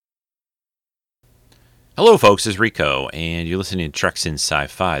Hello, folks. It's Rico, and you're listening to Treks in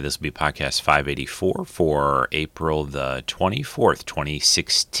Sci-Fi. This will be podcast 584 for April the 24th,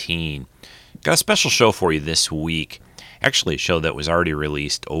 2016. Got a special show for you this week. Actually, a show that was already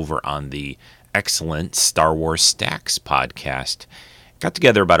released over on the excellent Star Wars Stacks podcast. Got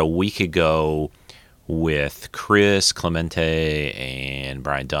together about a week ago with Chris Clemente and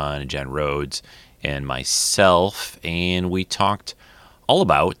Brian Dunn and Jen Rhodes and myself, and we talked all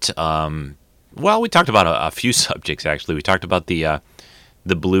about... we talked about a few subjects, actually. We talked about the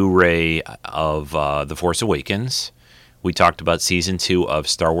Blu-ray of The Force Awakens. We talked about Season 2 of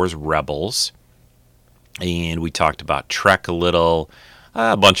Star Wars Rebels. And we talked about Trek a little,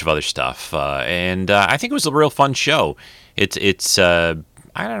 a bunch of other stuff. And I think it was a real fun show. It's I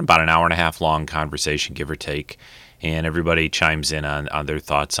don't know, about an hour and a half long conversation, give or take. And everybody chimes in on their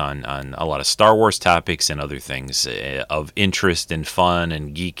thoughts on a lot of Star Wars topics and other things of interest and fun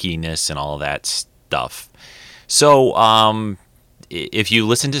and geekiness and all of that stuff. So if you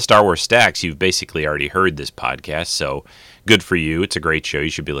listen to Star Wars Stacks, you've basically already heard this podcast. So good for you. It's a great show. You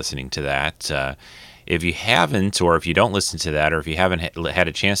should be listening to that. If you haven't, or if you don't listen to that, or if you haven't had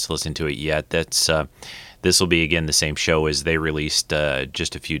a chance to listen to it yet, this will be, again, the same show as they released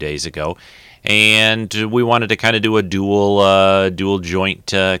just a few days ago. And we wanted to kind of do a dual joint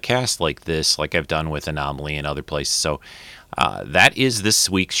cast like this, like I've done with Anomaly and other places. So that is this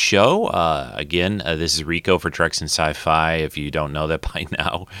week's show. Again, this is Rico for Treks in Sci-Fi, if you don't know that by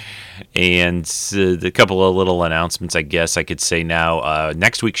now. And a couple of little announcements, I guess I could say now.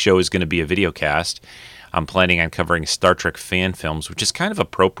 Next week's show is going to be a video cast. I'm planning on covering Star Trek fan films, which is kind of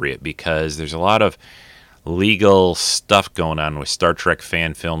appropriate because there's a lot of legal stuff going on with Star Trek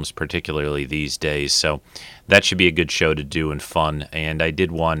fan films, particularly these days. So that should be a good show to do and fun. And I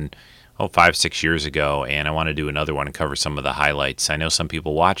did one 5-6 years ago, and I want to do another one and cover some of the highlights. I know some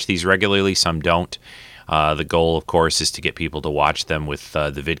people watch these regularly, some don't. The goal, of course, is to get people to watch them with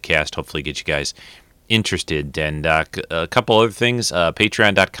the vidcast, hopefully get you guys interested. And a couple other things,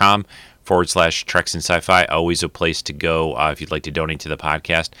 patreon.com/Treks in Sci-Fi, always a place to go if you'd like to donate to the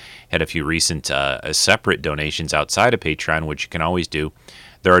podcast. Had a few recent separate donations outside of Patreon, which you can always do.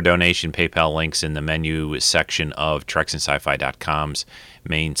 There are donation PayPal links in the menu section of TreksInSci-Fi.com's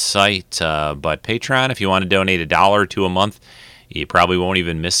main site. But Patreon, if you want to donate $1 or $2 a month, you probably won't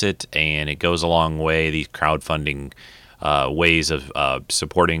even miss it, and it goes a long way. These crowdfunding ways of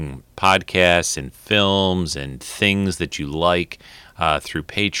supporting podcasts and films and things that you like through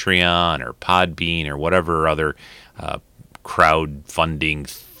Patreon or Podbean or whatever other crowdfunding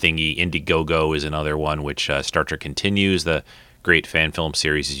thingy. Indiegogo is another one, which Star Trek Continues, the great fan film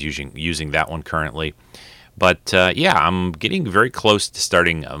series, is using that one currently. But I'm getting very close to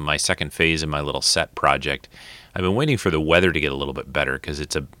starting my second phase of my little set project. I've been waiting for the weather to get a little bit better because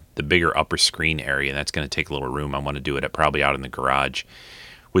it's the bigger upper screen area, and that's going to take a little room. I want to do it probably out in the garage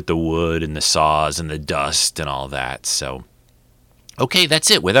with the wood and the saws and the dust and all that. So, okay,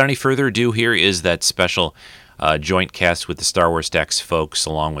 that's it. Without any further ado, here is that special joint cast with the Star Wars Stacks folks,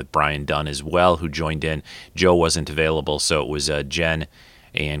 along with Brian Dunn as well, who joined in. Joe wasn't available, so it was Jen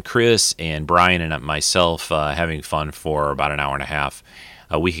and Chris and Brian and myself having fun for about an hour and a half.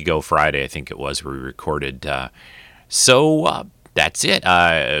 A week ago Friday, I think it was, we recorded. So that's it.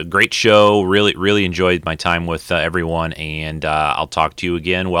 Great show. Really enjoyed my time with everyone, and I'll talk to you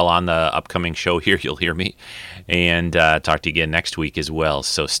again. Well, on the upcoming show here, you'll hear me, and talk to you again next week as well.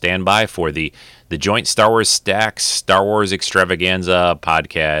 So stand by for the joint Star Wars Stacks, Star Wars Extravaganza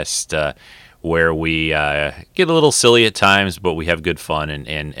podcast, where we get a little silly at times, but we have good fun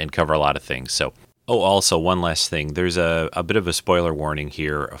and cover a lot of things. So. Oh, also, one last thing. There's a bit of a spoiler warning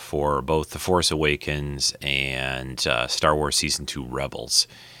here for both The Force Awakens and Star Wars Season 2 Rebels.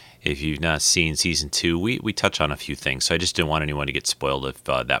 If you've not seen Season 2, we touch on a few things, so I just didn't want anyone to get spoiled if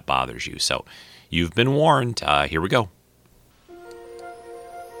that bothers you. So, you've been warned. Here we go.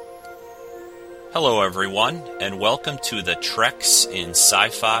 Hello, everyone, and welcome to the Treks in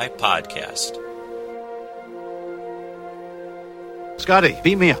Sci-Fi podcast. Scotty,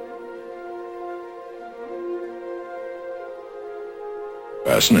 beat me up.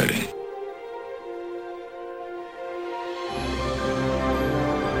 Fascinating.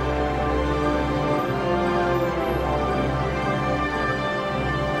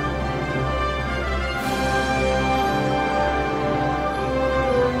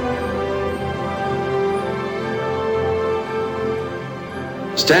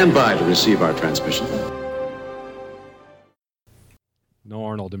 Stand by to receive our transmission. No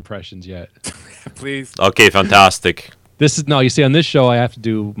Arnold impressions yet. Please. Okay, fantastic. This is no. You see, on this show, I have to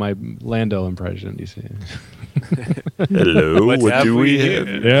do my Lando impression. You see? Hello, What what have do we we here?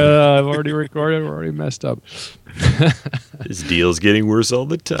 have? Yeah, I've already recorded. I've already messed up. This deal's getting worse all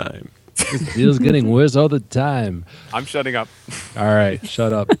the time. This deal's getting worse all the time. I'm shutting up. All right,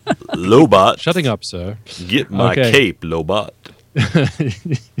 shut up. Lobot, Shutting up, sir. get my Okay. cape, Lobot.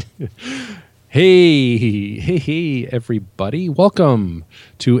 Hey, everybody. Welcome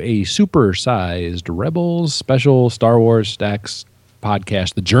to a super-sized Rebels special Star Wars Stacks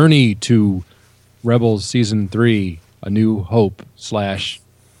podcast, The Journey to Rebels Season 3, A New Hope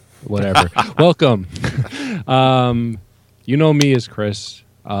 / whatever. Welcome. You know me as Chris.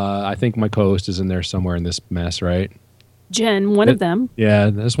 I think my co-host is in there somewhere in this mess, right? Jen, one of them. Yeah,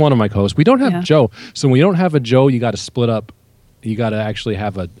 that's one of my co-hosts. We don't have Yeah. Joe. So when you don't have a Joe, you got to split up. You got to actually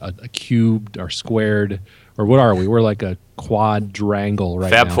have a cubed or squared, or what are we? We're like a quadrangle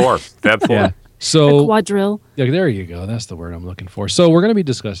right Fab now. Four. Fab Four. Yeah. A So quadrille. yeah, there you go. That's the word I'm looking for. So we're going to be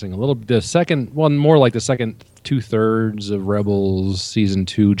discussing the second one, more like the second 2/3 of Rebels Season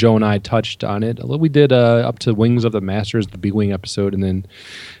 2. Joe and I touched on it a little. We did up to Wings of the Masters, the B-Wing episode, and then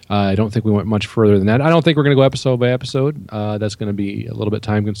I don't think we went much further than that. I don't think we're going to go episode by episode. That's going to be a little bit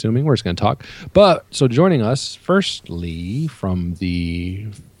time consuming. We're just going to talk. But so joining us, firstly, from the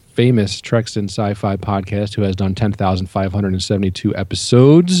famous Treks in Sci-Fi podcast, who has done 10,572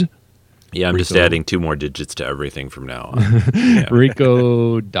 episodes, Yeah, I'm just Rico. adding 2 more digits to everything from now on. Yeah.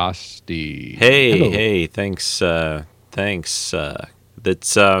 Rico Dosti. Hey, Hello. hey, thanks. That's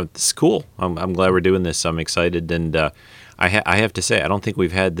cool. I'm glad we're doing this. I'm excited, and I have to say, I don't think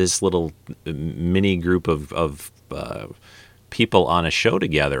we've had this little mini group of people on a show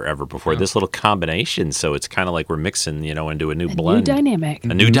together ever before. This little combination, so it's kind of like we're mixing, into a new A blend, new dynamic.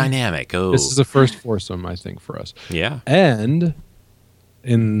 a new dynamic. Oh, This is the first foursome, I think, for us. yeah. And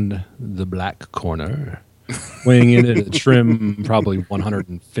in the black corner, weighing in at a trim probably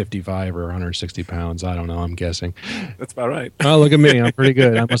 155 or 160 pounds. I don't know. I'm guessing. That's about right. Oh, look at me. I'm pretty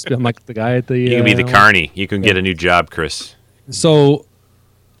good. I'm like the guy at the... You can be the carny. You can get a new job, Chris. So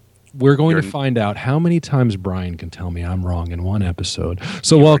we're going to You're- find out how many times Brian can tell me I'm wrong in one episode.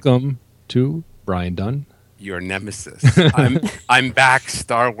 So welcome to Brian Dunn. Your nemesis. I'm back.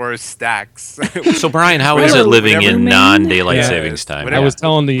 Star Wars Stacks. So, Brian, how is it Hello, living in Everman. non-daylight Yeah. savings time? Whatever. I was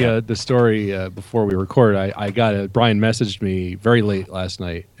telling the story before we recorded. Brian messaged me very late last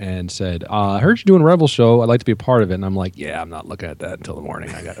night and said, "I heard you're doing a Rebel show. I'd like to be a part of it." And I'm like, "Yeah, I'm not looking at that until the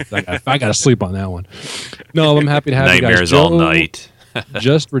morning. I got to sleep on that one." No, I'm happy to have you guys. Nightmares all Joe night.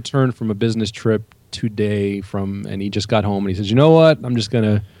 just returned from a business trip today and he just got home and he says, "You know what? I'm just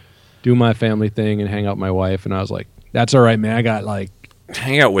gonna do my family thing and hang out with my wife." And I was like, "That's all right, man. I got like."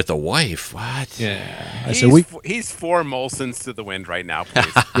 Hang out with a wife. What? Yeah, I he's, said he's 4 Molsons to the wind right now,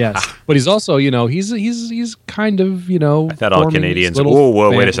 please. yes, but he's also, he's kind of, I thought all forming this Canadians. little Whoa,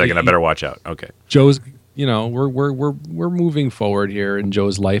 wait a family. second. I better watch out. Okay. Joe's, we're moving forward here in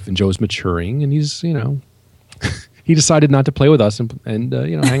Joe's life, and Joe's maturing, and he's, he decided not to play with us and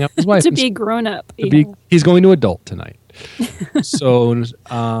hang out with his wife. To And be grown up. he's going to adult tonight. So,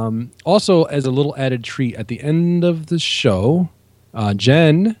 also as a little added treat at the end of the show,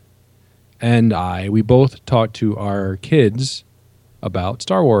 Jen and we both talked to our kids about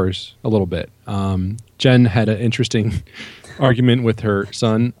Star Wars a little bit. Jen had an interesting argument with her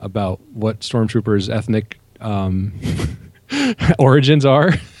son about what Stormtroopers' ethnic origins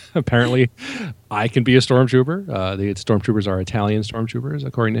are. Apparently, I can be a Stormtrooper. The Stormtroopers are Italian Stormtroopers,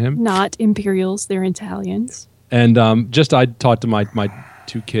 according to him. Not Imperials, they're Italians. And I talked to my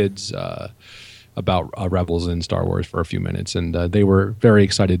 2 kids about Rebels and Star Wars for a few minutes, and they were very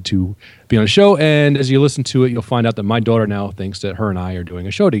excited to be on a show. And as you listen to it, you'll find out that my daughter now thinks that her and I are doing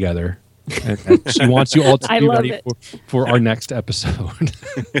a show together. And she wants you all to I be love ready it. for our next episode.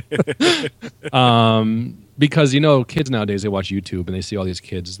 Because kids nowadays, they watch YouTube and they see all these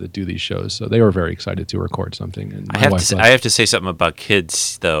kids that do these shows, so they were very excited to record something. And I my wife I have to say something about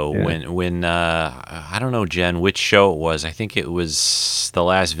kids though. Yeah. When I don't know, Jen, which show it was. I think it was the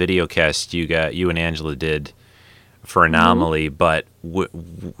last video cast you and Angela did for Anomaly. But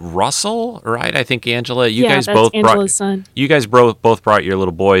Russell, right? I think Angela. You Yeah, guys that's both Angela's son. You guys both brought your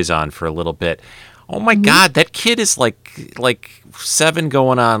little boys on for a little bit. Oh my God, that kid is like 7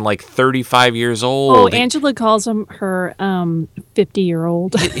 going on like 35 years old. Oh, Angela calls him her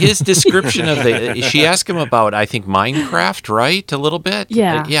 50-year-old. His description of she asked him about, I think, Minecraft, right? A little bit?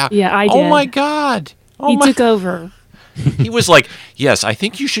 Yeah. Yeah. Yeah, I Oh did. my God. Oh He my. took over. He was like, yes, I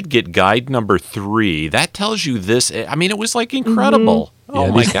think you should get guide number 3. That tells you this. I mean, it was like incredible. Oh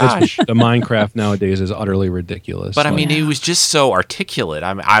my gosh. The Minecraft nowadays is utterly ridiculous. But I mean, he was just so articulate.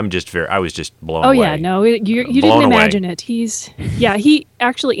 I was just blown Oh away. yeah, no, you didn't Blown away. imagine it. He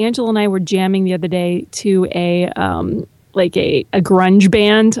actually, Angela and I were jamming the other day to a grunge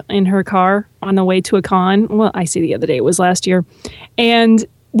band in her car on the way to a con. Well, I say the other day, it was last year, and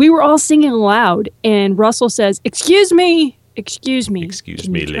we were all singing loud. And Russell says, "Excuse me, Excuse can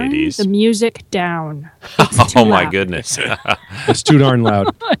me, you turn ladies." the music down. Oh my loud." goodness. It's too darn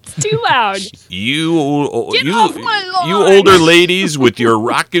loud. It's too loud. You off my you lawn. older ladies with your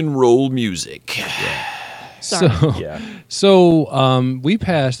rock and roll music. Sorry. So we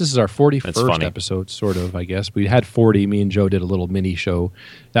passed. This is our That's 41st funny. episode, sort of. I guess we had 40. Me and Joe did a little mini show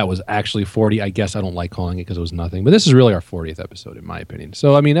that was actually 40. I guess I don't like calling it because it was nothing, but this is really our 40th episode, in my opinion.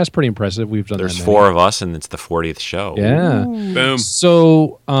 So I mean, that's pretty impressive. We've done. There's that 4 of us, and it's the 40th show. Yeah. Boom.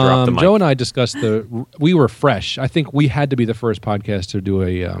 So Drop the mic. Joe and I discussed we were fresh. I think we had to be the first podcast to do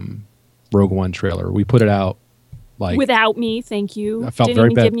a Rogue One trailer. We put it out like Without me, thank you. I felt Didn't very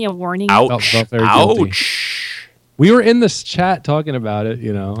even bad. give me a warning. Ouch! Felt very guilty. Ouch! we were in this chat talking about it.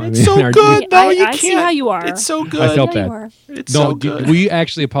 You know, It's so our- good. No, you I can't. see how you are. It's so good. I felt Yeah, you bad. are. It's No, so good. we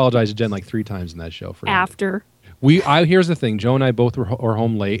actually apologized to Jen like 3 times in that show for that. After. Here's the thing. Joe and I both were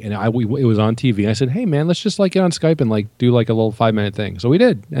home late, and it was on TV. I said, "Hey, man, let's just like get on Skype and like do like a little 5-minute thing." So we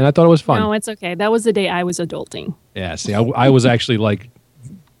did, and I thought it was fun. No, it's okay. That was the day I was adulting. Yeah. See, I was actually like,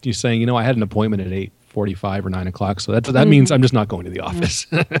 you saying, I had an appointment at 8:45 or 9 o'clock, so that means I'm just not going to the office.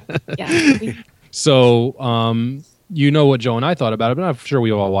 Yeah. So, you know what Joe and I thought about it, but I'm sure we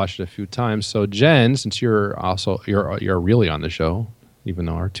all watched it a few times. So, Jen, since you're really on the show, even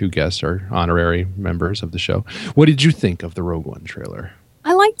though our 2 guests are honorary members of the show, what did you think of the Rogue One trailer?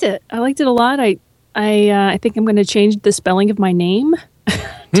 I liked it. I liked it a lot. I think I'm going to change the spelling of my name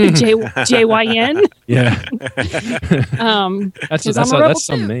to JYN. Yeah, that's 'Cause I'm a rebel that's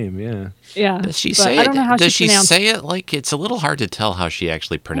some too. name. Yeah, Yeah. Does she but say I it? don't know how Does she she pronounced say it like it's a little hard to tell how she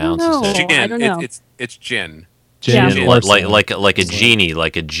actually pronounces know. it? I Gin. don't know. It's gin. Jen Yeah. is Like also- like a genie,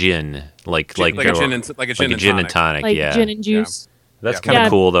 like a gin, like Like a gin and like a gin and tonic. like yeah, gin and juice. that's Yeah. kind of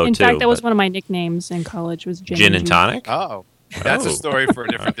cool though In too. fact, that was but- one of my nicknames in college was gin and juice. tonic. Oh, that's Oh. a story for a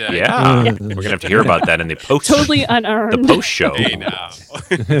different day. Yeah, we're gonna have to hear about that in the post. Totally the unearned. post show. Hey now.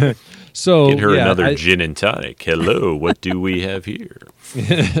 so Get her yeah, another gin and tonic. Hello, what do we have here?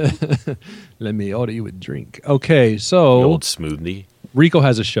 Let me order you a drink. Okay, The so old smoothie. Rico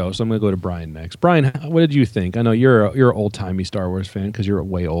has a show, so I'm going to go to Brian next. Brian, what did you think? I know you're an old timey Star Wars fan because you're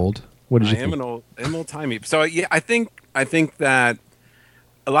way old. What did I you am think? I'm old timey. So yeah, I think that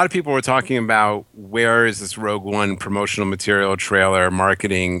a lot of people were talking about where is this Rogue One promotional material, trailer,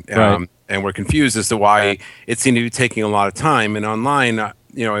 marketing, Right. and we're confused as to why it seemed to be taking a lot of time. And online,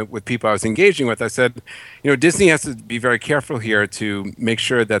 with people I was engaging with, I said, Disney has to be very careful here to make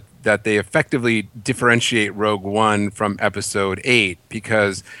sure that they effectively differentiate Rogue One from Episode 8,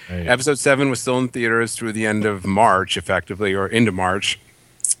 because Right. Episode 7 was still in theaters through the end of March, effectively, or into March.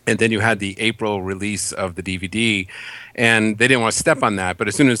 And then you had the April release of the DVD, and they didn't want to step on that. But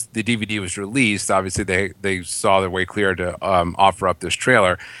as soon as the DVD was released, obviously they saw their way clear to offer up this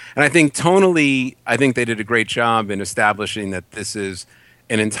trailer. And I think tonally, I think they did a great job in establishing that this is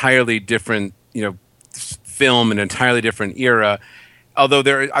an entirely different, film, an entirely different era.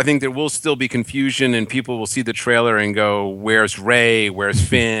 Although I think there will still be confusion, and people will see the trailer and go, "Where's Rey? Where's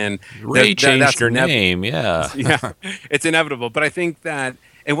Finn?" Ray changed that's her nev- name. Yeah. Yeah, it's inevitable. But I think that,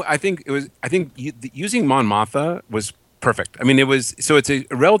 and I think using Mon Mothma was perfect. I mean, it's a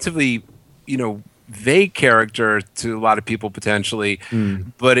relatively, vague character to a lot of people potentially,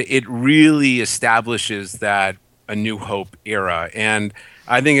 but it really establishes that A New Hope era. And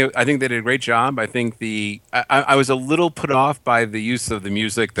I think they did a great job. I think I was a little put off by the use of the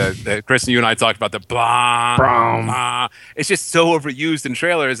music that Chris and you and I talked about, the blah, blah. It's just so overused in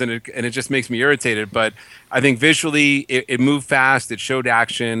trailers, and it just makes me irritated. But I think visually it moved fast, it showed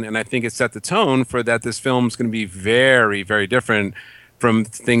action, and I think it set the tone for that this film's going to be very, very different from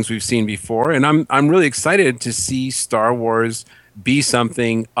things we've seen before. And I'm really excited to see Star Wars be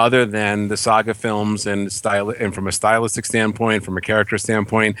something other than the saga films, and from a stylistic standpoint, from a character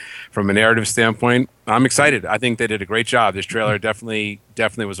standpoint, from a narrative standpoint. I'm excited. I think they did a great job. This trailer definitely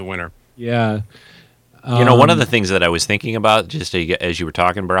was a winner. Yeah. One of the things that I was thinking about just as you were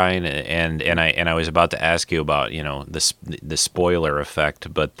talking, Brian, and I was about to ask you about the spoiler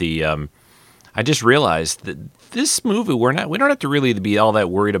effect, but I just realized that this movie we don't have to really be all that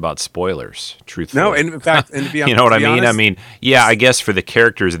worried about spoilers. Truthfully, No, and in fact, and to be you know what I to be mean? honest, I mean, yeah, I guess for the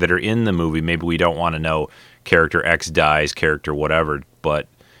characters that are in the movie, maybe we don't want to know character X dies, character whatever, but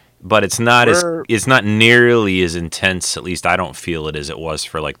it's not it's not nearly as intense. At least I don't feel it as it was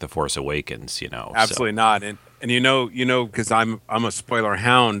for like The Force Awakens. Absolutely not. And because I'm a spoiler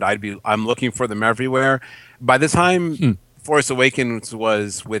hound, I'm looking for them everywhere. By the time Force Awakens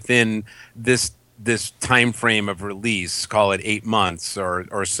was within this time frame of release, call it 8 months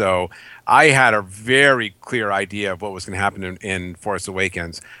or so, I had a very clear idea of what was going to happen in Force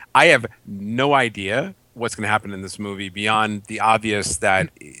Awakens. I have no idea what's going to happen in this movie beyond the obvious that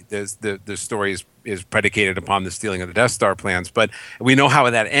the story is predicated upon the stealing of the Death Star plans, but we know how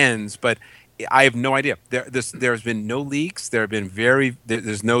that ends. But I have no idea. There's been no leaks.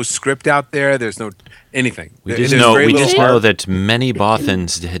 There's no script out there. There's no anything. We just know that many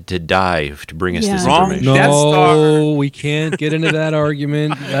Bothans had to die to bring us this information. No, we can't get into that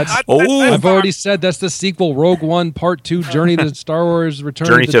argument. I've already said that's the sequel, Rogue One Part 2, Journey to Star Wars,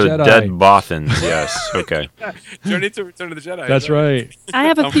 Return of the Jedi. Journey to Dead Bothans, yes. Okay. Journey to Return of the Jedi. That's right. I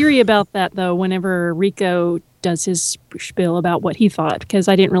have a theory about that, though, whenever Rico does his spiel about what he thought, because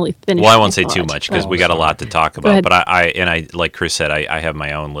I didn't really finish. Well, I won't say too much because we got a lot to talk about. But I like Chris said, I have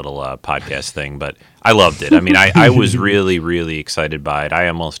my own little podcast thing, but I loved it. I mean, I was really, really excited by it. I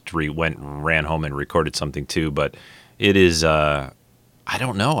almost ran home and recorded something too, but it is. I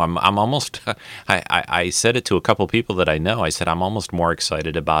don't know. I'm almost. I said it to a couple people that I know. I said I'm almost more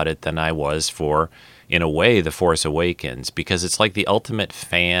excited about it than I was for, in a way, The Force Awakens, because it's like the ultimate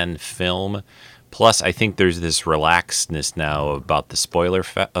fan film. Plus, I think there's this relaxedness now about the spoiler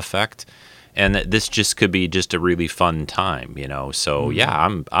effect, and that this just could be just a really fun time, So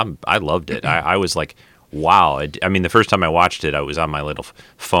yeah, I loved it. I was like, wow. I mean, the first time I watched it, I was on my little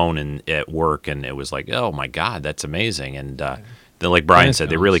phone and at work, and it was like, oh my God, that's amazing. And then, like Brian said,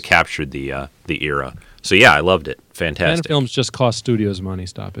 they really captured the era. So yeah, I loved it. Fantastic. Fan films just cost studios money.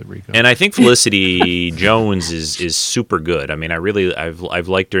 Stop it, Rico. And I think Felicity Jones is super good. I mean, I've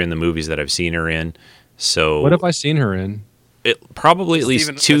liked her in the movies that I've seen her in. So what have I seen her in? Probably at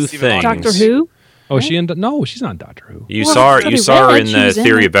least two things. Doctor Who? Oh, no, she's not Doctor Who. You saw her in the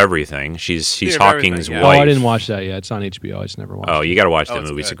Theory of Everything. She's Hawking's wife. Oh, I didn't watch that yet. It's on HBO. I just never watched it. Oh, you got to watch that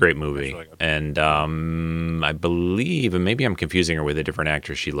movie. Good. It's a great movie. Really and I believe, and maybe I'm confusing her with a different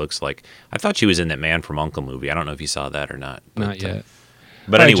actress she looks like. I thought she was in that Man from U.N.C.L.E. movie. I don't know if you saw that or not. Not yet.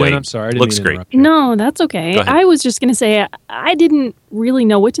 But anyway, Jen, I'm sorry. I didn't looks mean to great. interrupt you. No, that's okay. I was just going to say I didn't really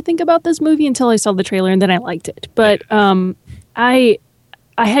know what to think about this movie until I saw the trailer, and then I liked it. But I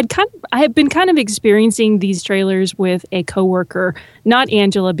had been kind of experiencing these trailers with a coworker, not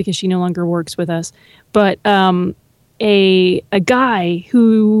Angela because she no longer works with us, but a guy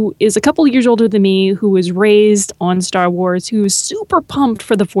who is a couple years older than me, who was raised on Star Wars, who was super pumped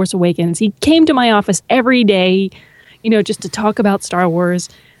for The Force Awakens. He came to my office every day, just to talk about Star Wars,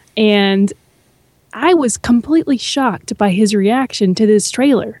 and I was completely shocked by his reaction to this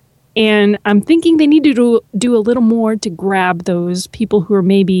trailer. And I'm thinking they need to do a little more to grab those people who are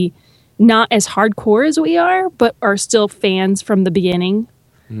maybe not as hardcore as we are, but are still fans from the beginning,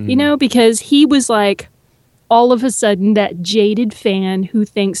 because he was like all of a sudden that jaded fan who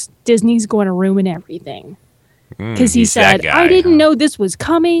thinks Disney's going to ruin everything. Because he said, I didn't know this was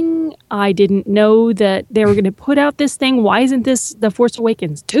coming. I didn't know that they were going to put out this thing. Why isn't this The Force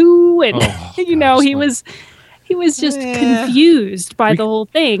Awakens 2? And, he was just confused by the whole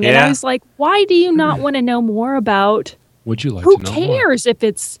thing. And I was like, why do you not want to know more about Would you like who to know cares if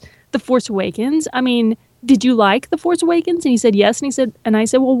it's The Force Awakens? I mean, did you like The Force Awakens? And he said, yes. And I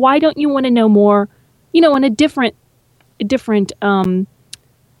said, well, why don't you want to know more, in a different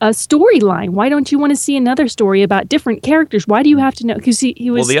storyline? Why don't you want to see another story about different characters? Why do you have to know? Because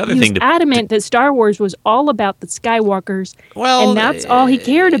he was adamant that Star Wars was all about the Skywalkers, and that's all he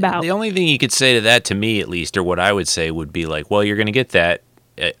cared about. The only thing you could say to that, to me at least, or what I would say would be like, well, you're going to get that,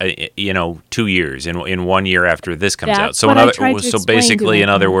 2 years, in 1 year after this comes out. So basically, in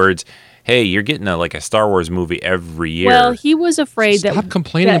other words, hey, you're getting a Star Wars movie every year. Well, he was afraid Stop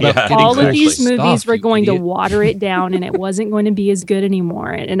complaining about getting all of these movies stuff, were going to idiot. water it down, and it wasn't going to be as good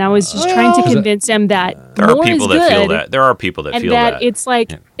anymore. And I was just trying to convince him that there are more people is that good, feel that. There are people that and feel that that. it's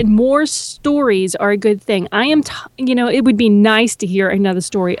like more stories are a good thing. I am, it would be nice to hear another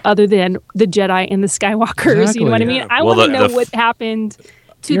story other than the Jedi and the Skywalkers. Exactly. You know what I mean? I want to know what happened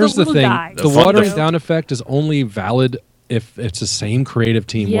to Here's the little thing. guy. The watering down effect is only valid if it's the same creative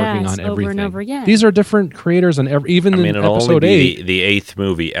team working on everything. Over and over again. These are different creators on even in it'll episode only be 8. the 8th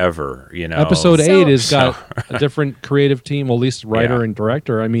movie ever, Episode 8 has got a different creative team, well, at least writer and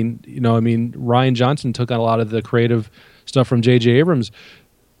director. I mean, Rian Johnson took on a lot of the creative stuff from J.J. Abrams.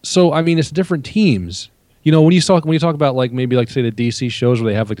 So, I mean, it's different teams. You know, when you talk about like maybe like say the DC shows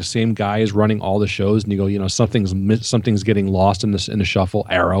where they have like the same guys running all the shows, and you go, you know, something's getting lost in the shuffle.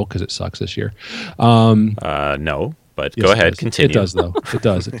 Arrow, because it sucks this year. No, but Yes, go it ahead, does. continue. It does though. It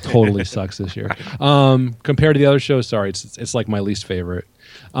does. It totally sucks this year. Compared to the other shows, sorry, it's like my least favorite.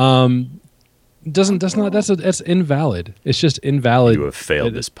 That's invalid. It's just invalid. You have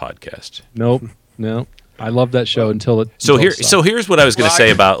failed this podcast. Nope. No. I love that show until it. So until it here's what I was going to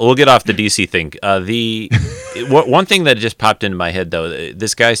say about. We'll get off the DC thing. One thing that just popped into my head though,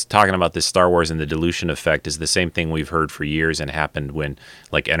 this guy's talking about this Star Wars and the dilution effect is the same thing we've heard for years and happened when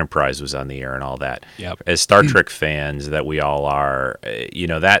like Enterprise was on the air and all that. Yep. As Star Trek fans that we all are, you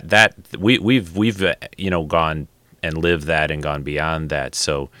know that we've gone and lived that and gone beyond that.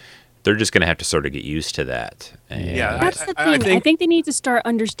 So they're just going to have to sort of get used to that. And Yeah, That's the thing. I I think they need to start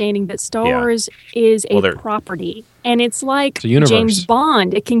understanding that Star Yeah. Wars is a Well, they're- property, and it's like It's a universe. James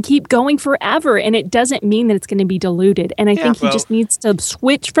Bond. It can keep going forever, and it doesn't mean that it's going to be diluted. And I think he well- just needs to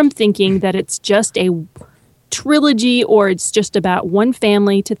switch from thinking that it's just a trilogy or it's just about one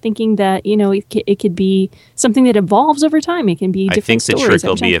family to thinking that, you know, it could be something that evolves over time. It can be I different think the stories. trick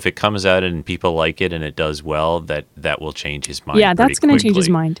will every be time. if it comes out and people like it and it does well, that will change his mind. Yeah, that's going to change his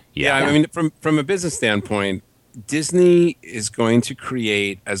mind. Yeah, I mean, from a business standpoint, Disney is going to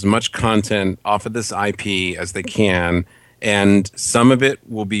create as much content off of this IP as they can, and some of it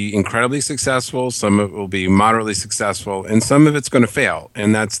will be incredibly successful, some of it will be moderately successful, and some of it's going to fail,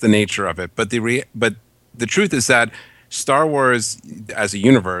 and that's the nature of it. But the truth is that Star Wars as a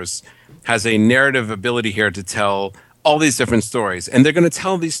universe has a narrative ability here to tell all these different stories, and they're going to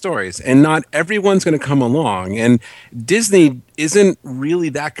tell these stories, and not everyone's going to come along. And Disney isn't really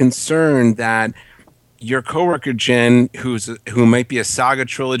that concerned that your coworker Jen, who might be a saga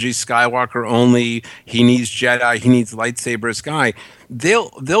trilogy Skywalker only, he needs Jedi, he needs lightsabers guy.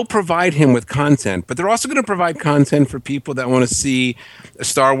 They'll provide him with content, but they're also going to provide content for people that want to see a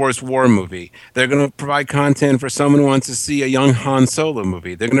Star Wars war movie. They're going to provide content for someone who wants to see a young Han Solo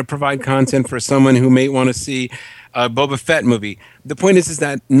movie. They're going to provide content for someone who may want to see a Boba Fett movie. The point is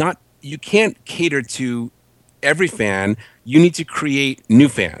that you can't cater to every fan. You need to create new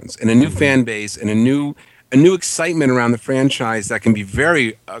fans and a new fan base and a new excitement around the franchise that can be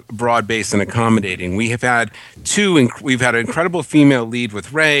very broad-based and accommodating. We have had we've had an incredible female lead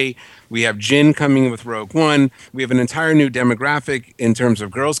with Rey. We have Jyn coming in with Rogue One. We have an entire new demographic in terms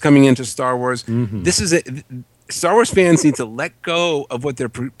of girls coming into Star Wars. Star Wars fans need to let go of what their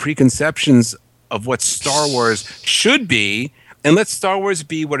preconceptions of what Star Wars should be, and let Star Wars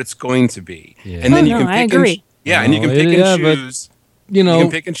be what it's going to be. Yeah. And then Oh, you can no, I pick agree. and you can pick Yeah, and but, choose. You know, You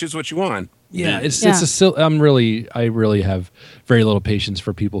can pick and choose what you want. yeah, it's Yeah. I really have very little patience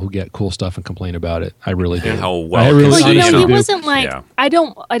for people who get cool stuff and complain about it. I really do. How I well really Well, you know, honestly he do. wasn't like Yeah. I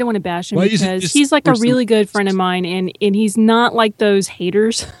don't want to bash him Well, he's because just he's like a person- really good friend of mine, and he's not like those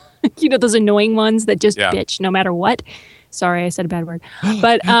haters, you know, those annoying ones that just Yeah. bitch no matter what. Sorry, I said a bad word,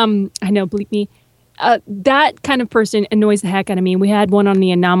 but I know, bleep me. That kind of person annoys the heck out of me. We had one on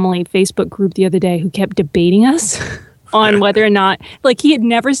the Anomaly Facebook group the other day who kept debating us on whether or not, like, he had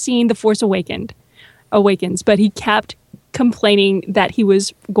never seen The Force Awakens, but he kept complaining that he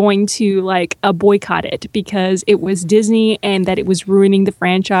was going to boycott it because it was Disney and that it was ruining the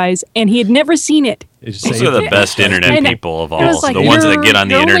franchise, and he had never seen it. Those are the best internet And people of I all. was like, The ones that "You're- get on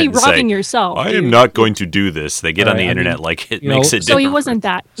the you're internet only and say, robbing yourself, I am dude." not going to do this. They get on the Right, I internet mean, like it you know, makes it So he different. wasn't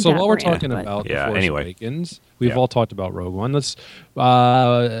that. So that while we're brand, talking but- about Yeah, The Force anyway. Awakens, we've Yeah. all talked about Rogue One. Let's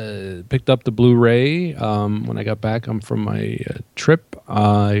picked up the Blu-ray when I got back from my trip.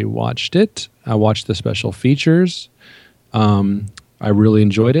 I watched it. I watched the special features. I really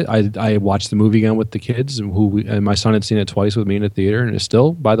enjoyed it. I watched the movie again with the kids, and my son had seen it twice with me in the theater, and it's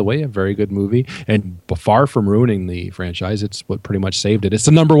still, by the way, a very good movie. And far from ruining the franchise, it's what pretty much saved it. It's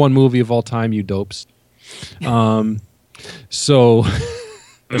the #1 movie of all time, you dopes. So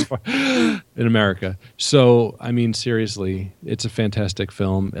in America. So I mean, seriously, it's a fantastic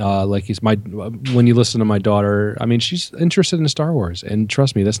film. When you listen to my daughter, I mean, she's interested in Star Wars, and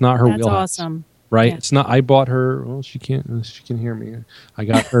trust me, that's not her That's wheelhouse. awesome. Right? Yeah. It's not. I bought her. Well, she can hear me. I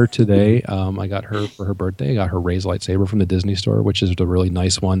got her today. I got her for her birthday. I got her Rey's lightsaber from the Disney store, which is the really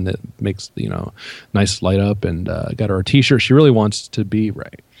nice one that makes nice light up. And got her a T-shirt. She really wants to be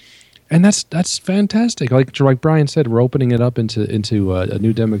Rey, and that's fantastic. Like Brian said, we're opening it up into a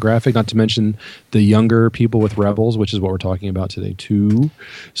new demographic. Not to mention the younger people with Rebels, which is what we're talking about today too.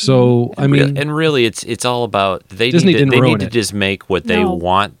 So I mean, and really, it's all about Disney didn't they ruin need to it. just make what they No.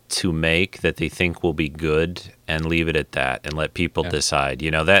 want to make that they think will be good and leave it at that and let people decide. You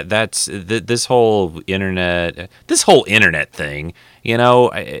know, that's this whole internet thing. You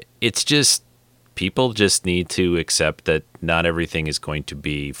know, it's just people just need to accept that not everything is going to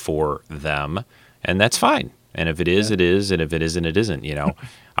be for them, and that's fine. And if it is, it is, and if it isn't, it isn't.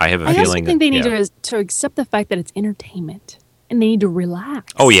 I have a I feeling. also think they need to accept the fact that it's entertainment, and they need to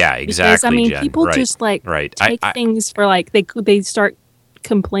relax. Oh yeah, exactly. Because, I mean, Jen. people right. just like right. take things for like they start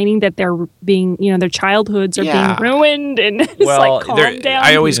complaining that they're being, their childhoods are being ruined, and it's like calm down.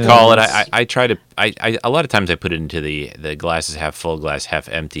 I always call it. I try to. I a lot of times I put it into the glass is half full, glass half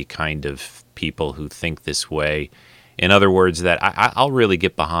empty kind of people who think this way. In other words, that I'll really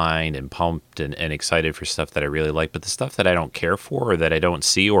get behind and pumped and excited for stuff that I really like, but the stuff that I don't care for or that I don't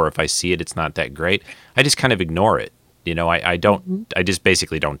see, or if I see it, it's not that great, I just kind of ignore it. I don't. I just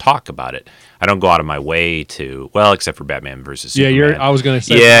basically don't talk about it. I don't go out of my way to. Well, except for Batman versus Superman. I was going to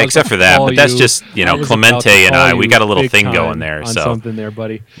say. Yeah, except for that. But that's just Clemente and I. We got a little thing going there. On so something there,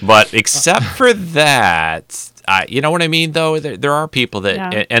 buddy. But except for that, you know what I mean. Though there are people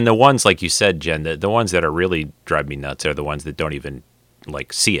that, and the ones like you said, Jen, the ones that are really drive me nuts are the ones that don't even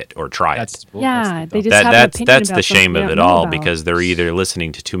like see it or try it. They just have an opinion that's about the shame something of they it don't know all about. because they're either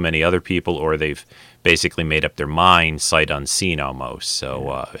listening to too many other people or they've basically made up their mind sight unseen almost.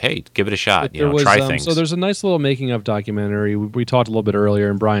 So hey, give it a shot. Try things. So there's a nice little making of documentary. We talked a little bit earlier,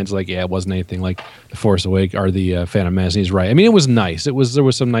 and Brian's like, yeah, it wasn't anything like The Force Awakens or the Phantom Menace. And he's right. I mean, it was nice. There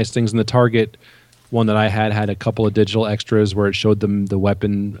was some nice things in the Target. One that I had a couple of digital extras where it showed them the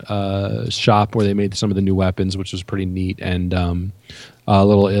weapon shop where they made some of the new weapons, which was pretty neat. And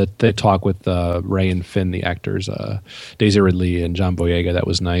they talk with Ray and Finn, the actors, Daisy Ridley and John Boyega. That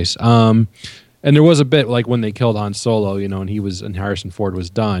was nice. And there was a bit like when they killed Han Solo, and Harrison Ford was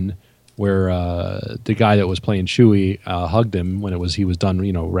done, where the guy that was playing Chewie hugged him when he was done,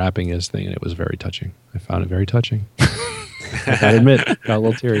 wrapping his thing, and it was very touching. I found it very touching. I admit, got a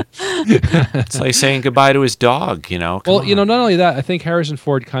little teary. It's like saying goodbye to his dog, Come Well, on. not only that, I think Harrison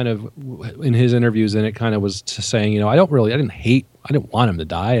Ford kind of, in his interviews, and it kind of was saying, I didn't want him to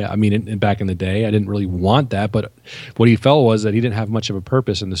die. I mean, back in the day, I didn't really want that, but what he felt was that he didn't have much of a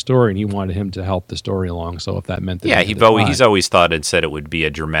purpose in the story, and he wanted him to help the story along. So if that meant that, he's always thought and said it would be a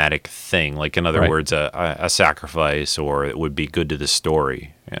dramatic thing, like in other words, a sacrifice, or it would be good to the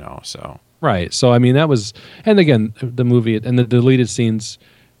story, So. Right. So, I mean, that was, and again, the movie and the deleted scenes.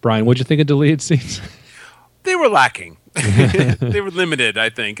 Brian, what'd you think of deleted scenes? They were lacking. They were limited, I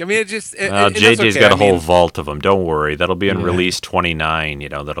think. I mean, it just. JJ's got a whole vault of them. Don't worry. That'll be on release 29,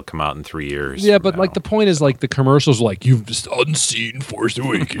 that'll come out in 3 years. Yeah, but like the point is, like the commercials are like, you've just unseen Force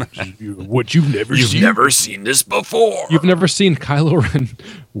Awakens. What you've never seen. You've never seen this before. You've never seen Kylo Ren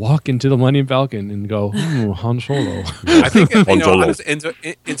walk into the Millennium Falcon and go, Han Solo. I think,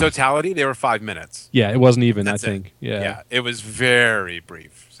 in totality, they were 5 minutes. Yeah, it wasn't even, That's I think. it. Yeah. It was very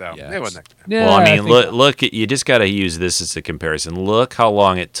brief. So it wasn't. Yeah, Well, I mean, think- look, you just got to use this as a comparison. Look how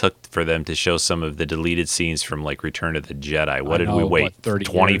long it took for them to show some of the deleted scenes from like Return of the Jedi. What did we wait?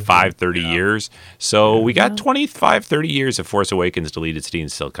 25, 30 years? So we got 25, 30 years of Force Awakens deleted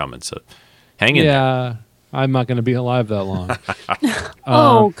scenes still coming. So hang in there. Yeah, I'm not going to be alive that long.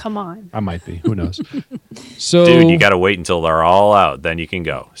 Oh, come on. I might be. Who knows? So, Dude, you got to wait until they're all out. Then you can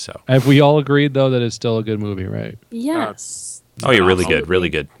go. So. have we all agreed, though, that it's still a good movie, right? Yes. Oh, you're really good. Really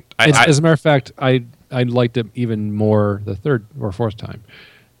good. As a matter of fact, I liked it even more the third or fourth time.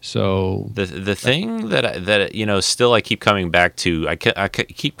 So the thing that still I keep coming back to, I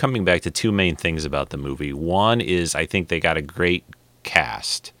keep coming back to two main things about the movie. One is I think they got a great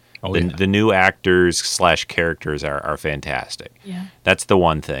cast. The new actors / characters are fantastic. Yeah. That's the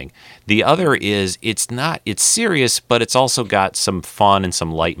one thing. The other is it's serious, but it's also got some fun and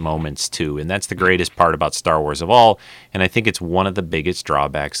some light moments too. And that's the greatest part about Star Wars of all. And I think it's one of the biggest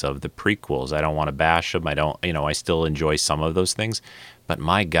drawbacks of the prequels. I don't want to bash them. I still enjoy some of those things. But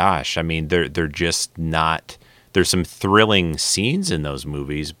my gosh, I mean, they're just not. There's some thrilling scenes in those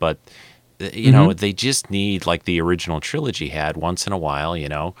movies, but they just need, like the original trilogy had once in a while,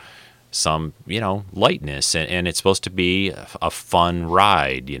 some, lightness. And it's supposed to be a fun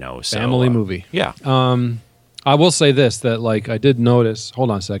ride, So, family movie. Yeah. I will say this, that like I did notice.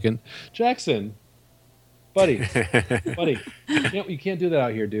 Hold on a second, Jackson, buddy, you can't do that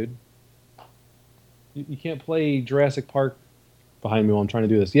out here, dude. You can't play Jurassic Park behind me while I'm trying to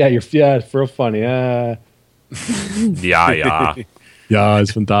do this. Yeah, it's real funny. Yeah. Yeah,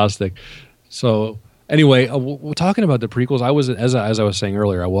 it's fantastic. So anyway, we're talking about the prequels. I was, as I was saying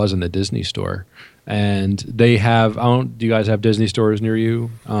earlier, I was in the Disney store, and they have. Do you guys have Disney stores near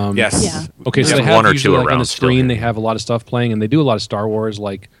you? Yes. Yeah. Okay, so There's they have one or usually two like on around the still screen. here. They have a lot of stuff playing, and they do a lot of Star Wars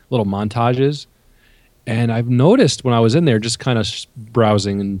like little montages. And I've noticed when I was in there, just kind of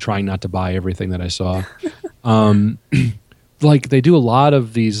browsing and trying not to buy everything that I saw. Like they do a lot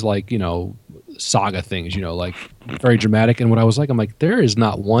of these, like saga things, like very dramatic. And what I was like, I'm like, there is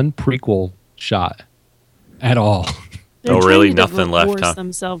not one prequel shot at all. They're Oh, really? trying to Nothing left, divorce huh?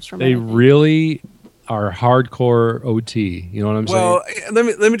 themselves from They everything. really are hardcore OT. You know what I'm Well,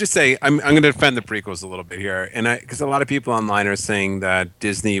 saying? let me just say I'm going to defend the prequels a little bit here, and because a lot of people online are saying that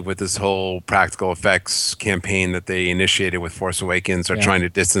Disney, with this whole practical effects campaign that they initiated with Force Awakens, are Yeah. trying to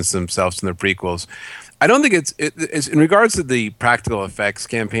distance themselves from the prequels. I don't think it's in regards to the practical effects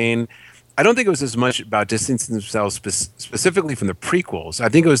campaign. I don't think it was as much about distancing themselves specifically from the prequels. I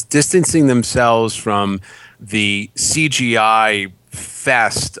think it was distancing themselves from the CGI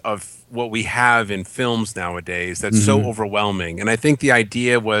fest of what we have in films nowadays that's so overwhelming. And I think the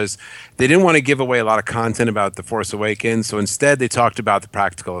idea was they didn't want to give away a lot of content about The Force Awakens, so instead they talked about the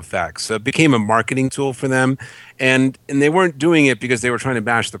practical effects. So it became a marketing tool for them, and they weren't doing it because they were trying to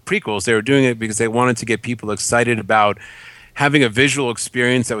bash the prequels. They were doing it because they wanted to get people excited about having a visual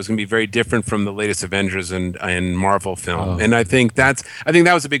experience that was going to be very different from the latest Avengers and Marvel film. And I think that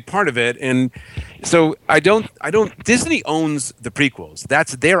was a big part of it. And so I don't Disney owns the prequels.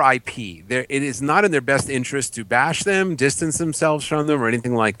 That's their IP. It is not in their best interest to bash them, distance themselves from them, or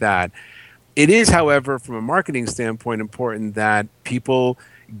anything like that. It is, however, from a marketing standpoint, important that people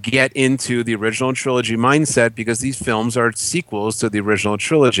get into the original trilogy mindset, because these films are sequels to the original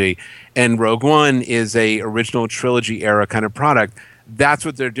trilogy, and Rogue One is a original trilogy era kind of product. That's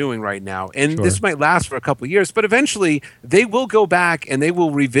what they're doing right now, and this might last for a couple of years, but eventually they will go back and they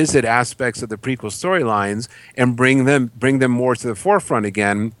will revisit aspects of the prequel storylines and bring them more to the forefront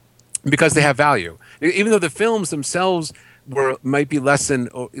again, because they have value. Even though the films themselves might be less than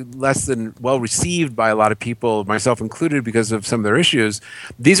well received by a lot of people, myself included, because of some of their issues,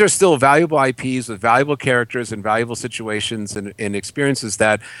 these are still valuable IPs with valuable characters and valuable situations and experiences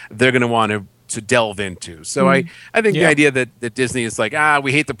that they're going to want to delve into. So I think the idea that Disney is like,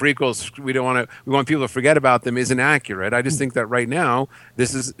 we hate the prequels, we want people to forget about them, isn't accurate. I just think that right now we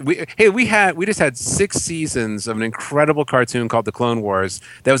just had 6 seasons of an incredible cartoon called The Clone Wars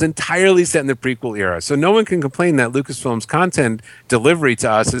that was entirely set in the prequel era. So no one can complain that Lucasfilm's content delivery to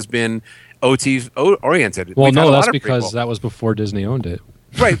us has been OT oriented. Well, We've had no, a that's lot of because prequel. that was before Disney owned it.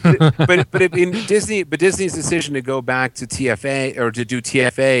 Right, but Disney's decision to go back to TFA, or to do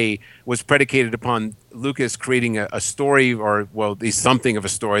TFA, was predicated upon Lucas creating a story, or at least something of a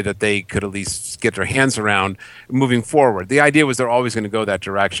story that they could at least get their hands around moving forward. The idea was they're always going to go that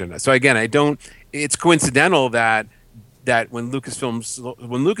direction. So again, it's coincidental that when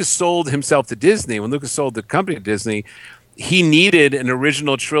Lucas sold himself to Disney, when Lucas sold the company to Disney, he needed an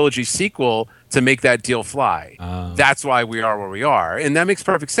original trilogy sequel to make that deal fly. That's why we are where we are, and that makes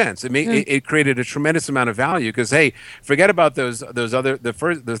perfect sense. It created a tremendous amount of value, because hey, forget about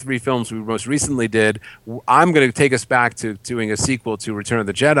the 3 films we most recently did. I'm going to take us back to doing a sequel to Return of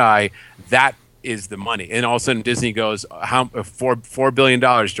the Jedi. That is the money, and all of a sudden Disney goes, $4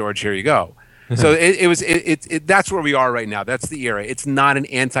 billion, George, here you go. So that's where we are right now. That's the era. It's not an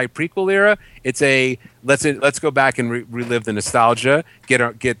anti-prequel era. It's a let's go back and relive the nostalgia,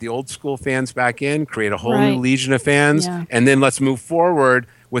 get the old school fans back in, create a whole new legion of fans, and then let's move forward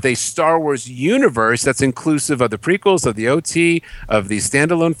with a Star Wars universe that's inclusive of the prequels, of the OT, of these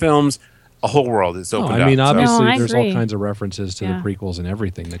standalone films. A whole world is opened up. I mean, obviously, I there's all agree. kinds of references to the prequels and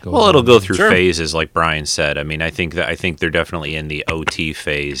everything that goes. Well, it'll on. go through Sure. phases, like Brian said. I mean, I think they're definitely in the OT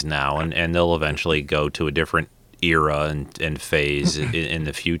phase now, and they'll eventually go to a different era and phase in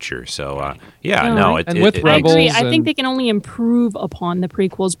the future. So, I agree. Rebels I think they can only improve upon the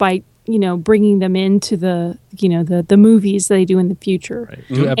prequels by bringing them into the the movies they do in the future. Right.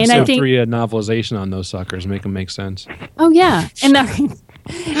 Do And I episode think- 3 a novelization on those suckers, make them make sense. Oh yeah,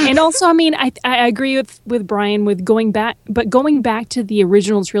 and also, I mean, I agree with Brian with going back to the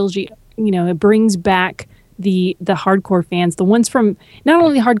original trilogy. It brings back the hardcore fans, the ones from not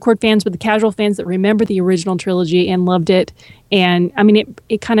only the hardcore fans but the casual fans that remember the original trilogy and loved it. And I mean,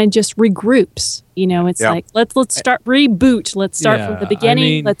 it kind of just regroups. It's like let's start reboot. Let's start from the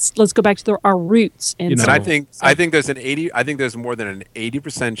beginning. Let's go back to our roots. And And I think there's more than an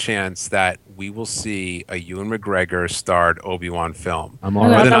 80% chance that we will see a Ewan McGregor starred Obi-Wan film. I'm all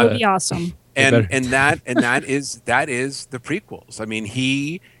right. that with would that. be awesome. And that is the prequels. I mean,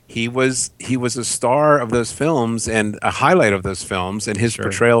 he was a star of those films and a highlight of those films, and his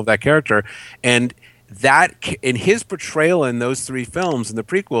portrayal of that character, and that in his portrayal in those 3 films and the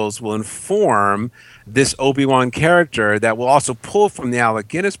prequels will inform this Obi-Wan character that will also pull from the Alec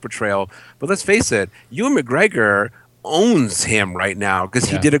Guinness portrayal. But let's face it, Ewan McGregor owns him right now because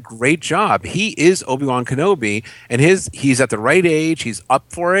he did a great job. He is Obi-Wan Kenobi, and he's at the right age. He's up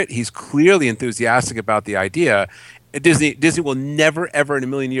for it. He's clearly enthusiastic about the idea. Disney will never ever in a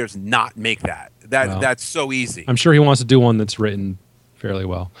million years not make that. Well, That's so easy. I'm sure he wants to do one that's written fairly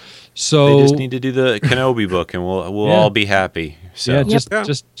well. So They just need to do the Kenobi book, and we'll Yeah. all be happy. So yeah, Yep.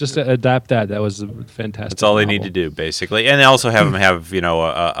 just adapt that. That was a fantastic. that's all they need novel. to do, basically. And also have him have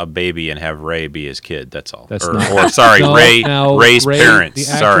a baby and have Ray be his kid. That's all. That's or, not- or sorry, No, Ray now, Ray's Ray, parents. the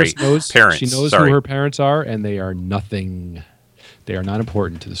Sorry, actress knows, parents. She knows sorry. who her parents are, and they are nothing. They are not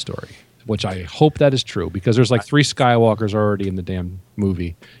important to the story. Which I hope that is true, because there's like 3 Skywalkers already in the damn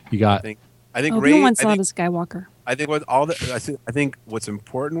movie. You got I think Obi-Wan Ray. saw the Skywalker. I think what's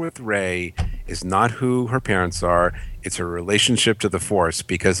important with Rey is not who her parents are; it's her relationship to the Force.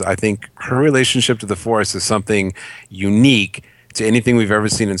 Because I think her relationship to the Force is something unique to anything we've ever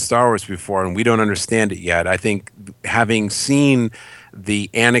seen in Star Wars before, and we don't understand it yet. I think having seen the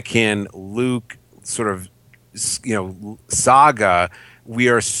Anakin Luke sort of saga, we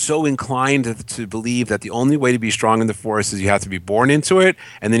are so inclined to believe that the only way to be strong in the Force is you have to be born into it,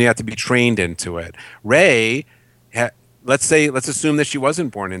 and then you have to be trained into it. Rey, let's assume that she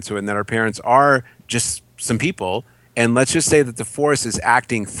wasn't born into it, and that her parents are just some people, and let's just say that the Force is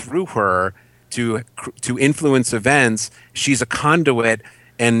acting through her to influence events. She's a conduit.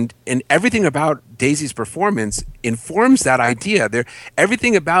 And everything about Daisy's performance informs that idea.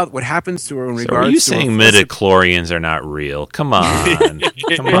 Everything about what happens to her in So regards are you to saying her midichlorians are not real? Come on,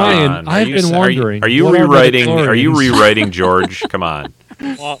 come Brian, on. I've been wondering, Are you what are rewriting? Are you midichlorians? rewriting George? Come on.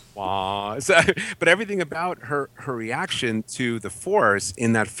 Wah, wah. But everything about her reaction to the Force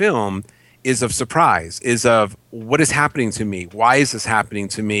in that film is of surprise, is of what is happening to me? Why is this happening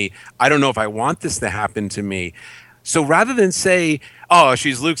to me? I don't know if I want this to happen to me. So rather than say, oh,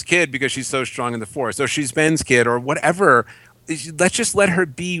 she's Luke's kid because she's so strong in the Force, or she's Ben's kid, or whatever, let's just let her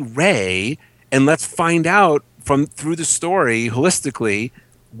be Rey, and let's find out through the story holistically,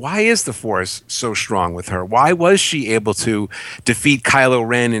 why is the Force so strong with her? Why was she able to defeat Kylo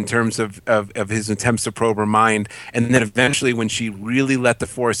Ren in terms of his attempts to probe her mind? And then eventually when she really let the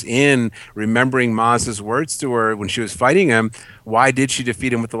Force in, remembering Maz's words to her when she was fighting him, why did she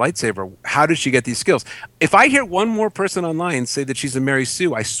defeat him with the lightsaber? How did she get these skills? If I hear one more person online say that she's a Mary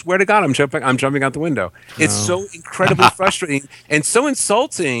Sue, I swear to God, I'm jumping out the window. It's so incredibly frustrating and so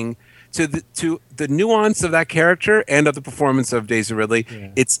insulting to the nuance of that character and of the performance of Daisy Ridley.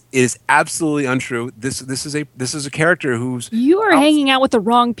 Yeah. It is absolutely untrue. This is a character who's You are hanging out with the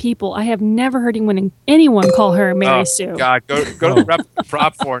wrong people. I have never heard anyone call her Mary Sue. God, go to the rep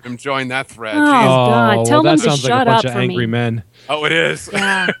prop for it and join that thread. Oh. Jeez. God, tell well, them that to sounds like shut a bunch up of for angry me. men. Oh, it is.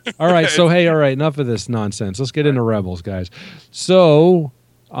 Yeah. All right, so hey, all right, enough of this nonsense. Let's get into Rebels, guys. So,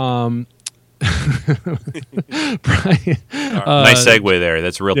 Brian, Nice segue there.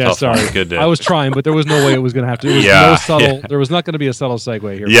 That's a real yeah, tough sorry. one. Good. I was trying, but there was no way it was going to have to. There was Yeah, no subtle. yeah. There was not going to be a subtle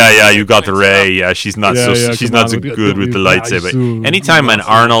segue here. Yeah, you got the Ray. Yeah, she's not Yeah, she's come not on, so we got good with the nice lightsaber. Anytime an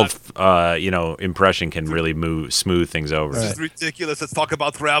Arnold, impression can really smooth things over. Right. This is ridiculous. Let's talk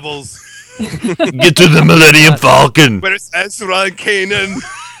about Rebels. Get to the Millennium Falcon. Where's Ezra and Kanan?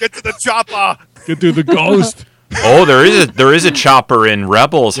 Get to the chopper. Get through the ghost. Oh, there is a chopper in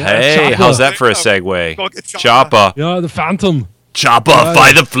Rebels. Yeah, Hey, chopper. how's that for a segue? Go get Chopper, Yeah, the Phantom. chopper, Yeah.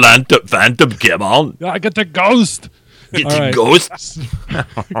 fight the Phantom. Come on, Yeah, get the ghost. get All the right. ghost.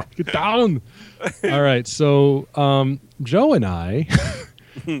 Get down. All right, so Joe and I,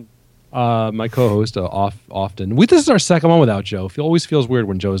 my co-host, often. This is our second one without Joe. It always feels weird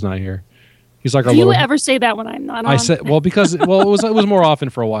when Joe's not here. He's like our Do you little. ever say that when I'm not on? I said it was more often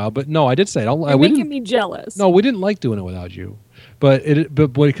for a while, but no, I did say it. You're we making didn't, me jealous. no, we didn't like doing it without you, but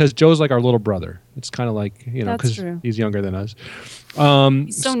because Joe's like our little brother. It's kind of like That's because true. he's younger than us.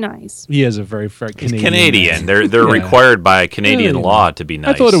 He's so nice. He is a very He's Canadian. Canadian. They're Yeah. required by Canadian Yeah. law to be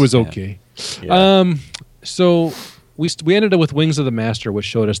nice. I thought it was Yeah. okay. Yeah. So we ended up with Wings of the Master, which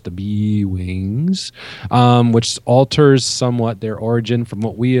showed us the B wings, which alters somewhat their origin from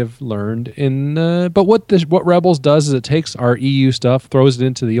what we have learned in. But what Rebels does is it takes our EU stuff, throws it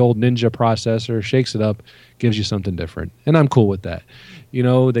into the old Ninja processor, shakes it up, gives you something different, and I'm cool with that. You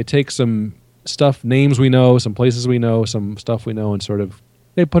know, they take some stuff, names we know, some places we know, some stuff we know, and sort of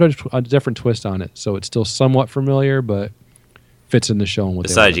they put a different twist on it, so it's still somewhat familiar, but fits in the show. And what they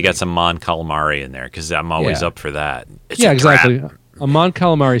Besides, wanna you got some Mon Calamari in there because I'm always Yeah. up for that. It's yeah, a trap. exactly. Amon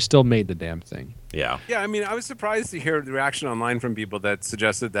Calamari still made the damn thing. Yeah. Yeah, I mean, I was surprised to hear the reaction online from people that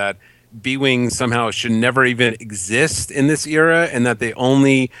suggested that B-Wings somehow should never even exist in this era and that they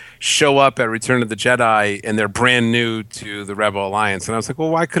only show up at Return of the Jedi and they're brand new to the Rebel Alliance. And I was like, well,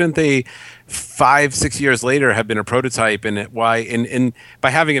 why couldn't they 5-6 years later have been a prototype? And by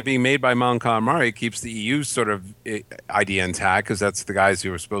having it being made by Mon Calamari, it keeps the EU sort of idea intact because that's the guys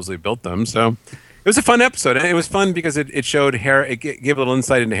who supposedly built them. So It was a fun episode, and it was fun because it showed gave a little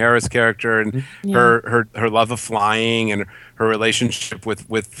insight into Hera's character and her love of flying and her relationship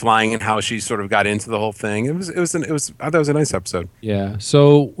with flying and how she sort of got into the whole thing. I thought it was a nice episode. Yeah.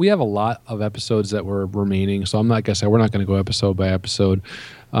 So we have a lot of episodes that were remaining. So we're not going to go episode by episode.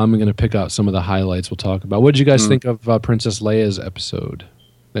 I'm going to pick out some of the highlights we'll talk about. What did you guys think of Princess Leia's episode?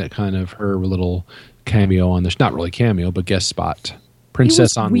 That kind of her little cameo on this, not really cameo, but guest spot.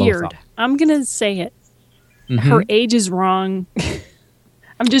 Princess on weird. Lothal. I'm gonna say it. Her age is wrong.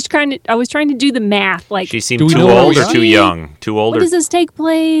 I was trying to do the math. Like, She seemed Do we too know old where or too young? Too old where or does this take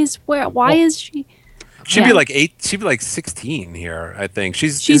place? Why is she? She'd be Yeah. like 8. She'd be like 16 here. I think She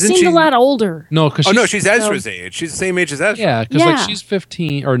isn't seemed a lot older. No, because Oh no, she's Ezra's age. She's the same age as Ezra. yeah, because like Yeah. she's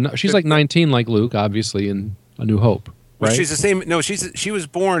 15 or no, she's like 19, like Luke, obviously in A New Hope, Well, right? she's the same. No, she was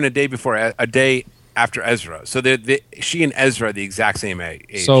born a day after Ezra. So she and Ezra are the exact same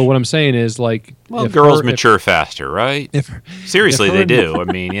age. So what I'm saying is like, Well, if girls her- mature faster, right? If, Seriously, if her they and- do. I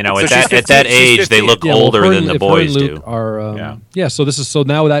mean, you know, So at she's that 15, she's age, they 15. look yeah, well, older if her than and- the if her boys and Luke do. Are, yeah. So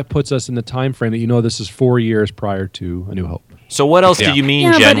now that puts us in the time frame that this is 4 years prior to A New Hope. So what else did you mean,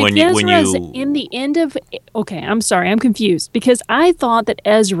 Yeah, Jen, but when if you Ezra's in the end of okay, I'm sorry, I'm confused because I thought that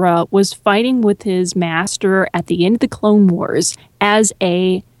Ezra was fighting with his master at the end of the Clone Wars as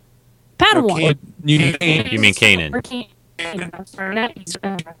a Padawan. you mean Kanan? Or Kanan, I'm sorry, not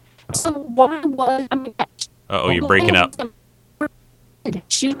Ezra. So why was Oh, you're breaking up.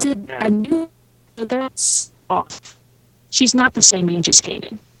 She did a new. That's off. She's not the same age as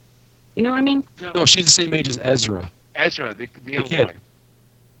Kanan. You know what I mean? No, she's the same age as Ezra. Ezra, the young kid. boy.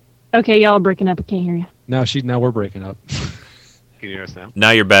 Okay, y'all are breaking up. I can't hear you. Now we're breaking up. Can you hear us now?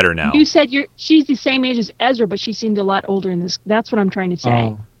 Now you're better now. You said she's the same age as Ezra, but she seemed a lot older in this. That's what I'm trying to say.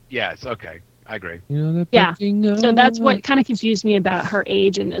 Oh, Yes, okay. I agree. Yeah. So that's what kind of confused me about her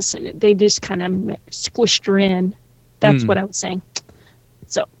age in this, and they just kind of squished her in. That's what I was saying.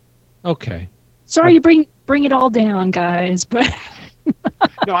 So Okay. sorry to bring it all down, guys, but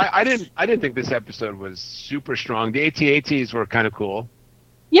No, I didn't think this episode was super strong. The AT-ATs were kind of cool.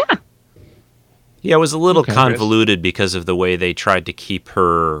 Yeah. Yeah, it was a little Okay. convoluted because of the way they tried to keep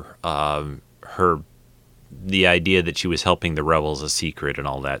her, the idea that she was helping the rebels a secret and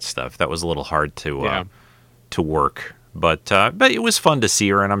all that stuff. That was a little hard to work, but it was fun to see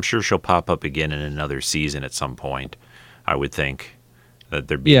her, and I'm sure she'll pop up again in another season at some point. I would think that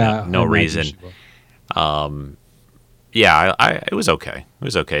there'd be no I imagine reason. she will. Yeah, it was okay. It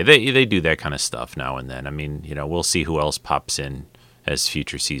was okay. They do that kind of stuff now and then. I mean, we'll see who else pops in as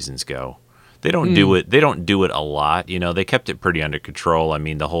future seasons go. They don't do it. They don't do it a lot. They kept it pretty under control. I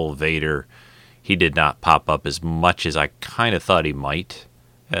mean, the whole Vader, he did not pop up as much as I kind of thought he might.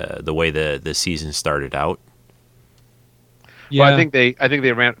 The way the season started out. Yeah. Well, I think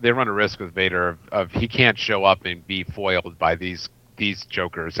they run a risk with Vader of he can't show up and be foiled by these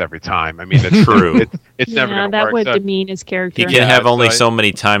jokers every time. I mean, that's True. It's never Yeah, going to that work. would So- demean his character. He can Yeah, have only so so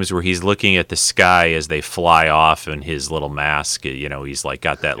many times where he's looking at the sky as they fly off in his little mask. He's like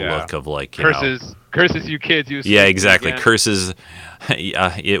got that Yeah. look of like, you know. curses you kids. You Yeah, stupid exactly. again. Curses.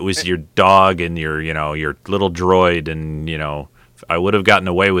 It was your dog and your little droid, and if I would have gotten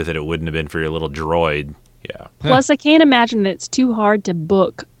away with it, it wouldn't have been for your little droid. Yeah. Plus, I can't imagine that it's too hard to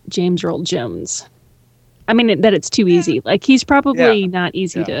book James Earl Jones. I mean, that it's too easy. Like, he's probably not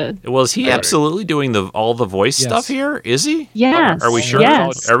easy to... Well, is he Right. absolutely doing all the voice Yes. stuff here? Is he? Yes. Are we sure?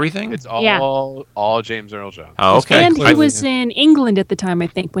 Yes. Everything? It's Yeah. all James Earl Jones. Oh, okay. And he clearly, was in England at the time, I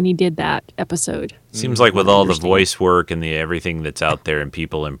think, when he did that episode. Seems like with all the voice work and the everything that's out there and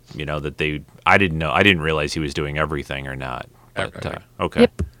people and that I didn't realize he was doing everything or not. But okay.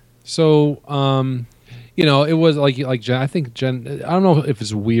 Yep. So, it was like Jen. I think Jen. I don't know if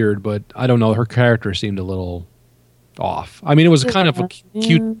it's weird, but I don't know. Her character seemed a little off. I mean, it was kind of a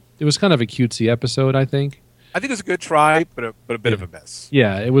cute. It was kind of a cutesy episode, I think. I think it's a good try, but a bit of a mess.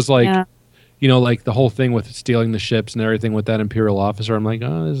 Yeah, it was like, Yeah. like the whole thing with stealing the ships and everything with that Imperial officer. I'm like,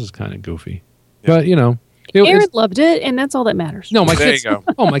 oh, this is kind of goofy. But Aaron loved it, and that's all that matters. no, my There kids. you go.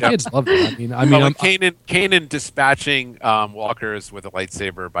 Oh, my kids loved it. I mean, Like Kanan dispatching walkers with a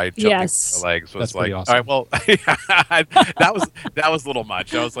lightsaber by jumping Yes. the legs was That's pretty like, awesome. all right, well, that was a little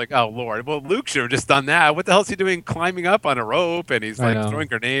much. I was like, oh Lord, well Luke should have just done that. What the hell is he doing, climbing up on a rope and he's I like know. throwing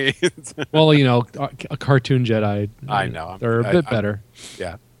grenades? well, a cartoon Jedi. I know. They're a bit better.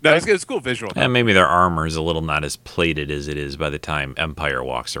 Yeah, no, it's cool visual. And maybe their armor is a little not as plated as it is by the time Empire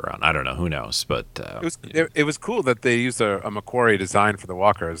walks around. I don't know. Who knows? But It was cool that they used a Macquarie design for the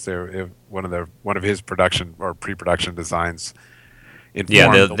walkers. They're one of his production or pre-production designs.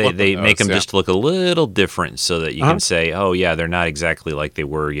 Yeah, the they look of make them those, just look a little different so that you Uh-huh. can say, oh, yeah, they're not exactly like they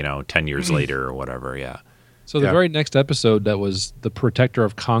were, 10 years later or whatever. Yeah. So the Yeah. very next episode, that was the Protector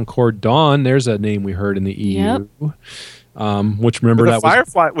of Concord Dawn. There's a name we heard in the EU. Which remember with that a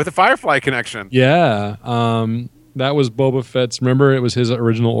Firefly with a Firefly connection. Yeah. That was Boba Fett's. Remember, it was his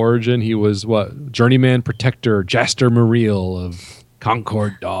original origin. He was Journeyman Protector Jaster Muriel of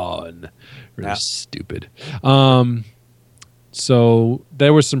Concord Dawn. Really Yeah. stupid. So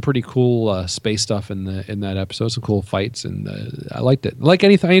there was some pretty cool space stuff in that episode. Some cool fights, and I liked it. Like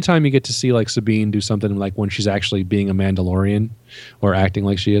anytime you get to see like Sabine do something like when she's actually being a Mandalorian or acting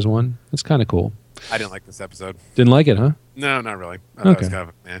like she is one, it's kind of cool. I didn't like this episode. Didn't like it, huh? No, not really. I thought it was Okay. kind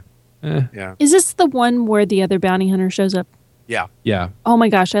of yeah. Is this the one where the other bounty hunter shows up? Yeah. Yeah. Oh my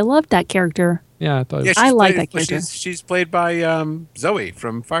gosh, I loved that character. Yeah, I thought. Yeah, I like played- that character. She's played by Zoe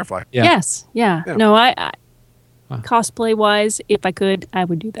from Firefly. Yeah. Yes, yeah. Yeah. No, I Huh. cosplay wise, if I could, I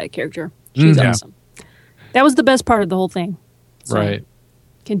would do that character. She's Yeah. awesome. That was the best part of the whole thing. So, Right.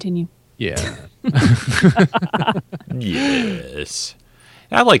 Continue. Yeah. Yes.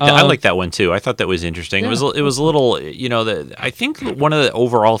 I like that. I like that one too. I thought that was interesting. Yeah. It was a little, I think one of the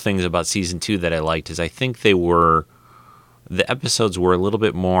overall things about season 2 that I liked is I think the episodes were a little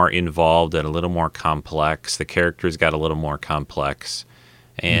bit more involved and a little more complex. The characters got a little more complex,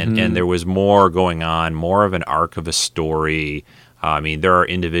 and there was more going on, more of an arc of a story. I mean, there are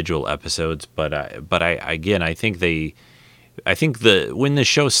individual episodes, but I think when the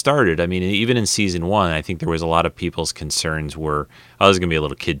show started, I mean, even in season 1, I think there was a lot of people's concerns were, oh, this is going to be a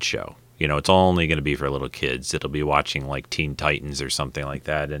little kid show. It's only going to be for little kids. It'll be watching like Teen Titans or something like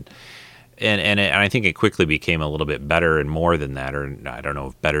that. And I think it quickly became a little bit better and more than that, or I don't know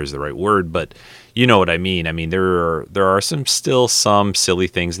if better is the right word, but you know what I mean. I mean, there are still some silly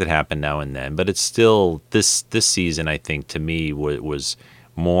things that happen now and then, but it's still this season, I think, to me was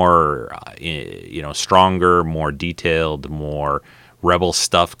more, stronger, more detailed, more rebel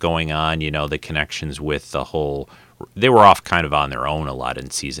stuff going on. The connections with the whole. They were off kind of on their own a lot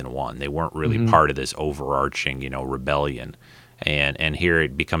in season 1. They weren't really part of this overarching, rebellion. And here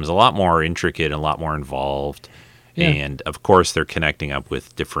it becomes a lot more intricate and a lot more involved. Yeah. And of course, they're connecting up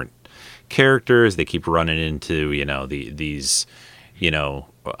with different characters. They keep running into, these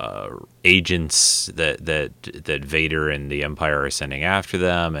agents that Vader and the Empire are sending after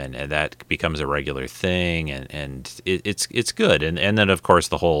them, and that becomes a regular thing, and it's good. And then of course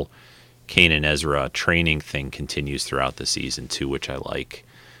the whole Kanan Ezra training thing continues throughout the season too, which I like,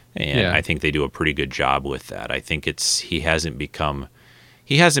 and Yeah. I think they do a pretty good job with that. I think he hasn't become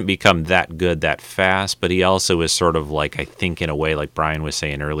that good that fast, but he also is sort of like, I think in a way, like Brian was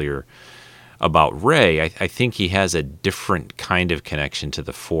saying earlier about Rey, I think he has a different kind of connection to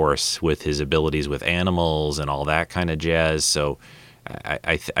the Force with his abilities with animals and all that kind of jazz. So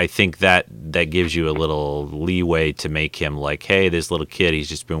I think that gives you a little leeway to make him like, hey, this little kid, he's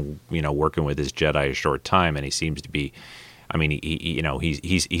just been working with his Jedi a short time, and he seems to be. I mean,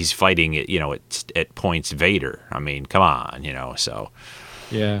 he's fighting at points Vader. I mean, come on, So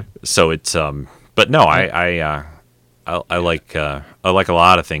Yeah. it's but no, I like a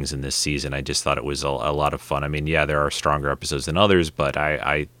lot of things in this season. I just thought it was a lot of fun. I mean, yeah, there are stronger episodes than others, but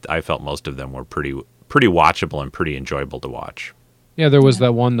I felt most of them were pretty watchable and pretty enjoyable to watch. Yeah, there was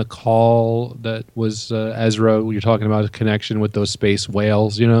that one, The Call, that was Ezra. You're talking about a connection with those space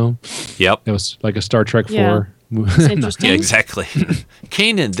whales, Yep. It was like a Star Trek Yeah. 4. It's interesting. Yeah, exactly.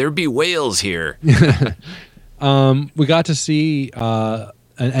 Kanan, there be whales here. We got to see an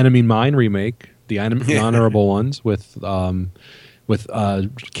Enemy Mine remake, the honorable ones with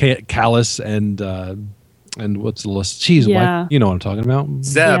Callus and what's the list? Jeez, Yeah. you know what I'm talking about?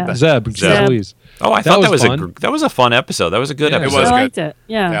 Zeb. Yeah. Zeb. Zeb. Please. Oh, I That thought was that fun. was a fun episode. That was a good Yeah, it episode. was I good. liked it.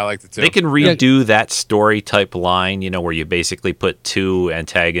 Yeah. Yeah, I liked it too. They can redo that story type line, where you basically put two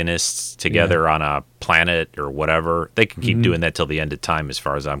antagonists together on a planet or whatever. They can keep doing that till the end of time, as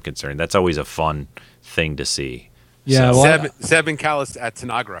far as I'm concerned. That's always a fun thing to see. Yeah, So- well, Zeb and Callus at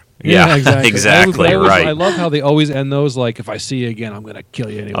Tanagra. Yeah, exactly. exactly, I right. love how they always end those like, if I see you again, I'm going to kill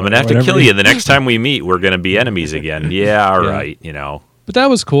you anyway. I'm gonna have to kill you the next time we meet. We're gonna be enemies again. Yeah, all right. But that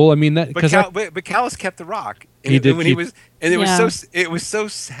was cool. I mean, that But, because but Callus kept the rock. And He did when keep- he was, and Yeah. it was so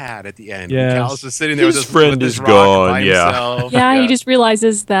sad at the end. Yes. Callus was sitting there His with his friend with his is rock gone, by yeah. himself. Yeah, he just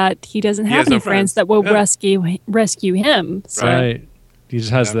realizes that he doesn't have has any no friends friends. that will Yeah. rescue him. So right, he just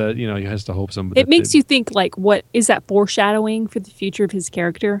has he has to hope somebody. it makes you think, like, what is that foreshadowing for the future of his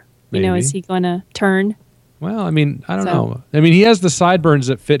character? Maybe. Is he going to turn? Well, I mean, I don't So- know. I mean, he has the sideburns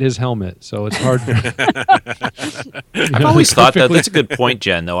that fit his helmet, so it's hard. I've always thought that's a good point,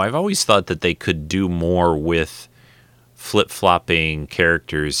 Jen. Though I've always thought that they could do more with flip-flopping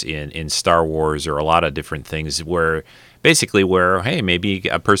characters in Star Wars or a lot of different things where basically hey, maybe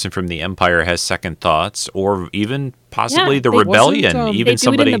a person from the Empire has second thoughts, or even possibly the rebellion, wasn't, even They do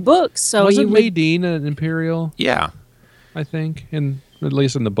somebody. it in the books, so Wasn't you would, Maydeen an Imperial? Yeah, I think, at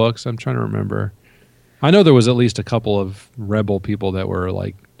least in the books. I'm trying to remember. I know there was at least a couple of rebel people that were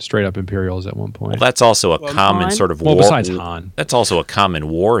like straight up Imperials at one point. well, that's also a common Han? sort of Well, war. besides Han. That's also a common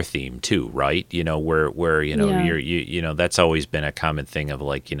war theme too, right? Where Yeah. that's always been a common thing of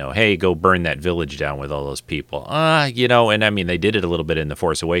like, hey, go burn that village down with all those people. And I mean they did it a little bit in The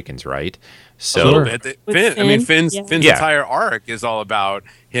Force Awakens, right? A So little bit. With Finn's yeah. Finn's Yeah. entire arc is all about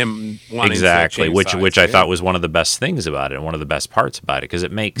him wanting exactly, to change which sides, I thought was one of the best things about it, and one of the best parts about it, because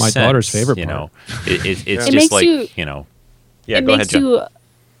it makes My sense, daughter's favorite It's It just makes like you- Yeah, it go ahead, makes John. you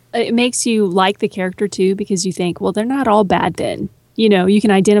it makes you like the character too, because you think, well, they're not all bad then. You can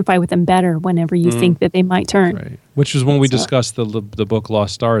identify with them better whenever you think that they might turn. Right. Which is when we discussed the book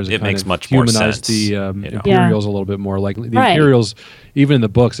Lost Stars. It kind makes of much more humanized sense, the know. Imperials a little bit more. Like the Right. Imperials, even in the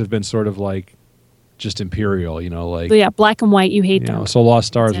books, have been sort of like just Imperial. Like So yeah, black and white, you hate them. So Lost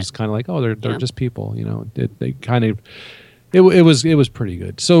Stars That's was kind of like, oh, they're Yeah. just people. They kind of. It was pretty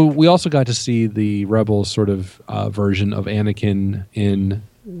good. So we also got to see the Rebels sort of version of Anakin in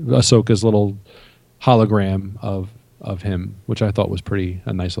Ahsoka's little hologram of him, which I thought was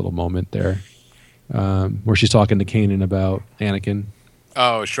a nice little moment there, where she's talking to Kanan about Anakin,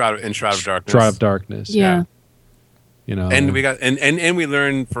 Oh, Shroud of Darkness. Shroud of Darkness. Yeah. And we got and we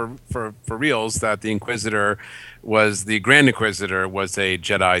learned for reals that the Inquisitor the Grand Inquisitor was a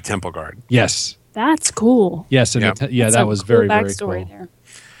Jedi Temple Guard. Yes, That's cool. yes, and Yeah. That's that a was cool very very backstory cool. there.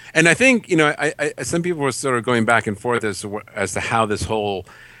 And I think I some people were sort of going back and forth as to how this whole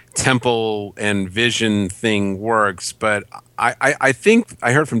temple and vision thing works, but I think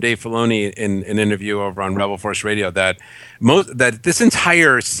I heard from Dave Filoni in an interview over on Rebel Force Radio that that this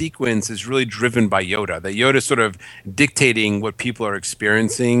entire sequence is really driven by Yoda. That Yoda is sort of dictating what people are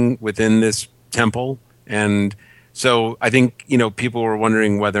experiencing within this temple, and so I think people were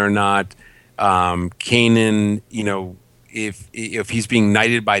wondering whether or not Kanan, if he's being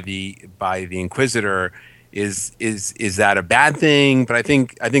knighted by the Inquisitor, is that a bad thing? But I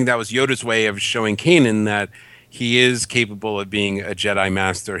think that was Yoda's way of showing Kanan that he is capable of being a Jedi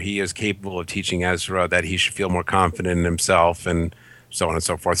Master. He is capable of teaching Ezra that he should feel more confident in himself, and so on and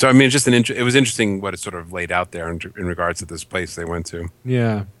so forth. So I mean, it's just it was interesting what it sort of laid out there in regards to this place they went to.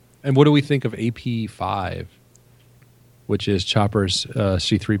 Yeah, and what do we think of AP5, which is Chopper's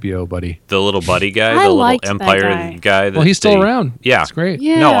C-3PO buddy? The little buddy guy, I the little liked that Empire guy. Well, he's still around. Yeah, it's great.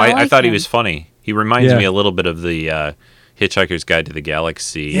 Yeah, no, I I like thought he him. was funny. He reminds Yeah. me a little bit of the Hitchhiker's Guide to the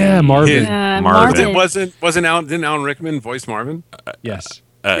Galaxy. Yeah, Marvin. Yeah, Marvin. Marvin. Didn't Alan Rickman voice Marvin? Yes.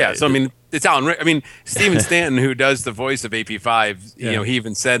 Yeah, so I mean, it's Alan Rick. I mean, Stephen Stanton, who does the voice of AP5, he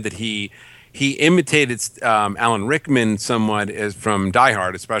even said that he imitated Alan Rickman somewhat as from Die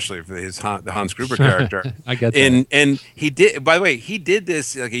Hard, especially for the Hans Gruber character. I get that. And he did. By the way, he did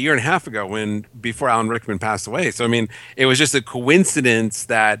this like a year and a half ago before Alan Rickman passed away. So I mean, it was just a coincidence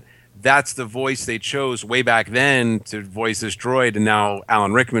that that's the voice they chose way back then to voice this droid, and now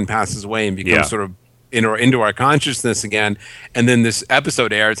Alan Rickman passes away and becomes sort of into our consciousness again. And then this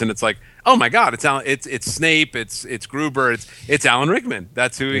episode airs, and it's like, oh my God, it's Snape, it's Gruber, it's Alan Rickman.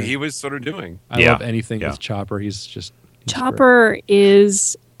 That's who he was sort of doing. I love anything with Chopper. He's Chopper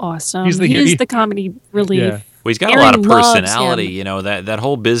is awesome. He's He's the- the comedy relief. Yeah. Well, he's got Aaron a lot of loves personality. him. That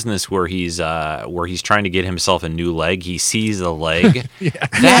whole business where he's trying to get himself a new leg. He sees a leg.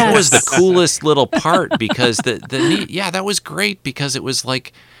 That was the coolest little part, because that was great, because it was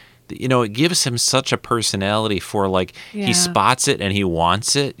like, it gives him such a personality for like he spots it and he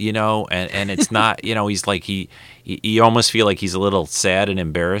wants it, and it's not, he's like you almost feel like he's a little sad and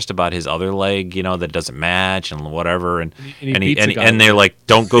embarrassed about his other leg, that doesn't match and whatever, and they're like,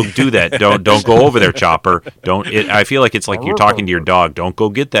 don't go do that, don't go over there, Chopper, don't. I feel like it's like you're talking to your dog, don't go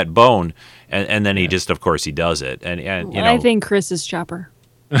get that bone, and then he just, of course, he does it, and I think Chris is Chopper.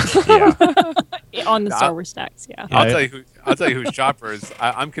 yeah. On the Star Wars stacks, yeah. I'll tell you who Chopper is.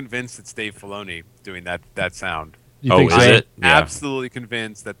 I'm convinced it's Dave Filoni doing that sound. You think is so? it? Yeah. Absolutely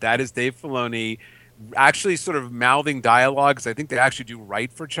convinced that is Dave Filoni actually sort of mouthing dialogues. I think they actually do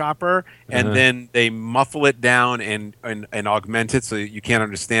write for Chopper, and then they muffle it down and augment it so you can't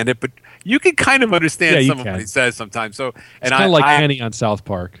understand it, but you can kind of understand some of what he says sometimes. So, It's kind of like Kenny on South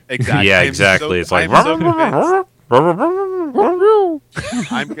Park. Exactly. Yeah, exactly. It's like, I'm so convinced.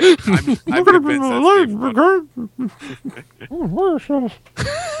 I'm convinced that's Dave.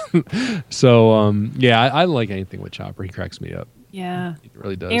 So I like anything with Chopper. He cracks me up. Yeah. He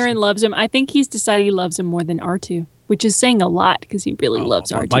really does. Aaron loves him. I think he's decided he loves him more than R2, which is saying a lot because he really loves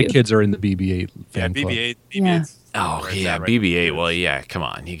R2. My kids are in the BB-8 fan club. BB-8. Yeah. Oh, yeah, BB-8. Well, yeah, come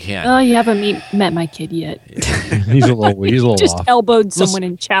on. You can't. Oh, you haven't met my kid yet. He's a little Just off. elbowed someone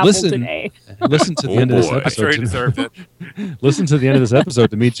in chapel today. Listen to the end of this boy. I'm sure he episode. deserved it. Listen to the end of this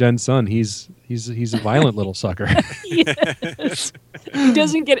episode to meet Jen's son. He's a violent little sucker. Yes. He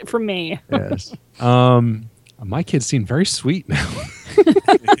doesn't get it from me. Yes. My kids seem very sweet now.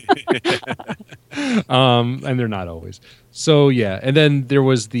 And they're not always. So yeah, and then there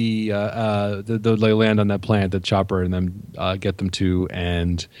was the they land on that planet, the chopper, and then get them to,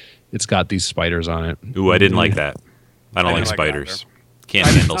 and it's got these spiders on it. Ooh, I didn't like that. I don't like didn't like that spiders. Can't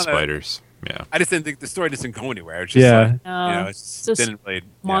handle spiders. Yeah. I just didn't think the story just didn't go anywhere. It's just like, No, it just it's didn't really.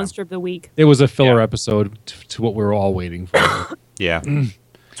 Monster of the week. It was a filler Yeah. episode to what we were all waiting for. Yeah.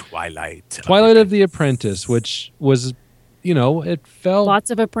 Twilight of the Apprentice, which was, it felt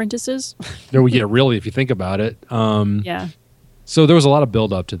Lots of apprentices. there. Yeah, really, if you think about it. Yeah. So there was a lot of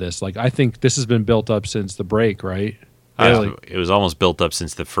build up to this. Like I think this has been built up since the break, right? Really? It was almost built up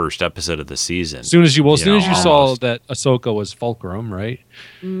since the first episode of the season. As soon as you saw almost. that Ahsoka was Fulcrum, right?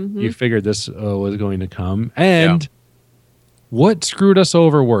 Mm-hmm. You figured this was going to come. And what screwed us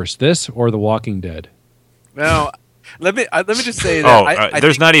over worse, this or The Walking Dead? Well, let me just say that. I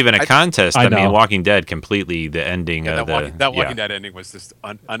There's think- not even a contest. I I mean, know. Walking Dead completely the ending of that Walking Dead ending was just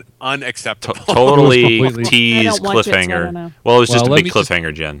unacceptable. Totally completely- I tease don't watch it, so I don't cliffhanger. know. Well, it was just Well, a let big me just-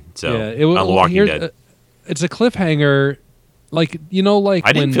 cliffhanger, Jen. So it was on The Walking here's- Dead, it's a cliffhanger, like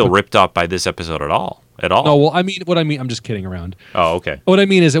I didn't feel ripped off by this episode at all. No, well, I'm just kidding around. Oh, okay. What I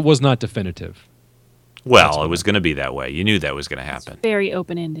mean is, it was not definitive. Well, it was going to be that way. You knew that was going to happen. Very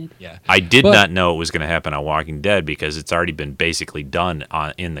open ended. Yeah, I did But- not know it was going to happen on Walking Dead because it's already been basically done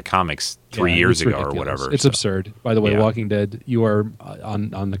in the comics 3 years it's ago or ridiculous. whatever. It's so. absurd. By the way, Yeah. Walking Dead, you are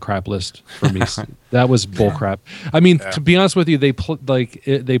on the crap list for me. That was bull crap. I mean, to be honest with you, they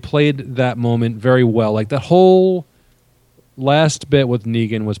played that moment very well. Like that whole last bit with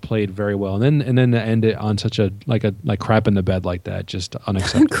Negan was played very well, and then to end it on such a crap in the bed like that, just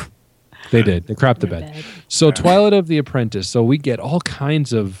unacceptable. They did. They crapped the bed. So Twilight of the Apprentice. So we get all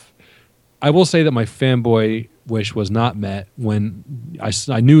kinds of. I will say that my fanboy wish was not met when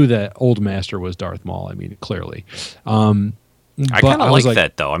I knew that Old Master was Darth Maul. I mean, clearly. I but kind of was like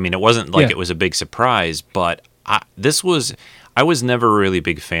that though. I mean, it wasn't like it was a big surprise, but I was never really a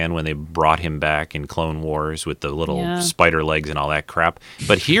big fan when they brought him back in Clone Wars with the little spider legs and all that crap.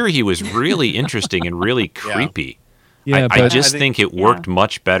 But here he was really interesting and really creepy. Yeah, I but just think it worked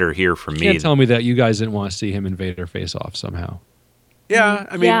much better here for you me. can't tell me that you guys didn't want to see him and Vader face off somehow. Yeah,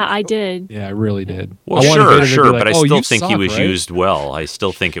 I mean, yeah, I did. Yeah, I really did. Well, I wanted Vader to be sure, like, but I "Oh, still you think he suck, was right?" used well. I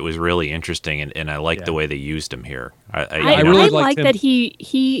still think it was really interesting, and I like the way they used him here. I really liked like him. that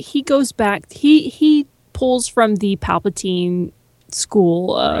he goes back. He pulls from the Palpatine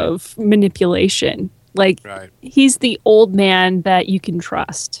school of manipulation. Like he's the old man that you can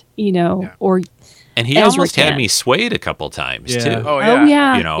trust, or and he Ezra almost had can. me swayed a couple times Yeah. too. Oh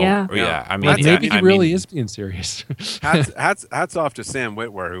yeah. yeah. I mean, Maybe he I really mean, is being serious. hats off to Sam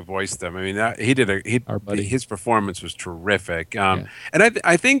Witwer who voiced him. I mean, Our buddy. his performance was terrific. And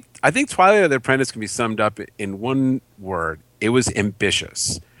I think Twilight of the Apprentice can be summed up in one word. It was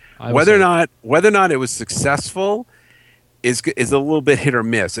ambitious. Whether or not it was successful is a little bit hit or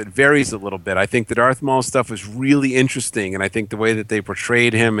miss. It varies a little bit. I think the Darth Maul stuff was really interesting, and I think the way that they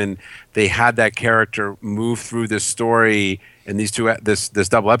portrayed him and they had that character move through this story and this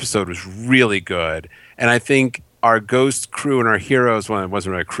double episode was really good. And I think our ghost crew and our heroes, well, it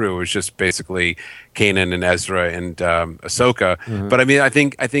wasn't really a crew, it was just basically Kanan and Ezra and Ahsoka. Mm-hmm. But I mean, I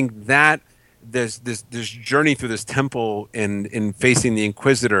think that this journey through this temple in facing the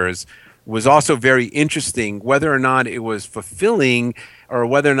Inquisitors was also very interesting. Whether or not it was fulfilling or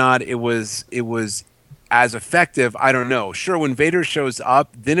whether or not it was as effective, I don't know. Sure, when Vader shows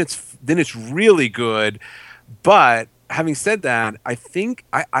up, then it's really good. But having said that, I think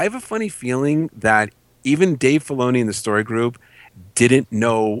I have a funny feeling that even Dave Filoni in the story group didn't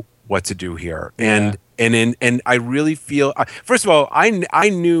know what to do here. And I really feel first of all, I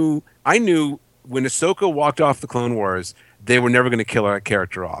knew when Ahsoka walked off the Clone Wars, they were never going to kill her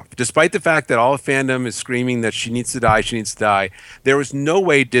character off. Despite the fact that all of fandom is screaming that she needs to die, there was no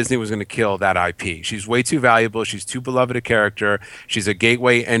way Disney was going to kill that IP. She's way too valuable. She's too beloved a character. She's a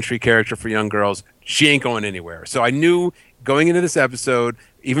gateway entry character for young girls. She ain't going anywhere. So I knew going into this episode,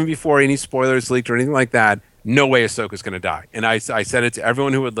 even before any spoilers leaked or anything like that, no way Ahsoka's going to die. And I said it to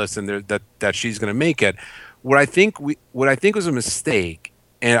everyone who would listen that she's going to make it. What I think was a mistake,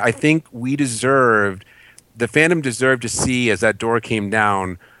 and I think the fandom deserved to see as that door came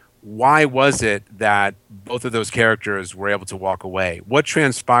down, why was it that both of those characters were able to walk away? What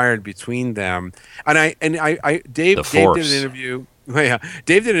transpired between them? And Dave did an interview. Yeah,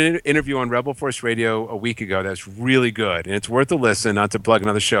 Dave did an interview on Rebel Force Radio a week ago that's really good, and it's worth a listen. Not to plug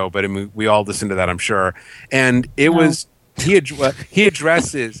another show, but we all listened to that, I'm sure. And it was he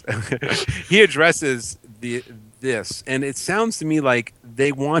addresses he addresses this, and it sounds to me like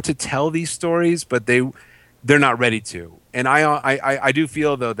they want to tell these stories, but they're not ready to. And I do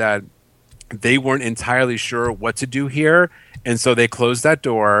feel though that they weren't entirely sure what to do here, and so they closed that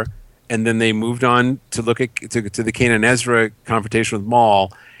door. And then they moved on to look at to the Kanan Ezra confrontation with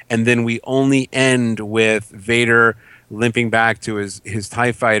Maul, and then we only end with Vader limping back to his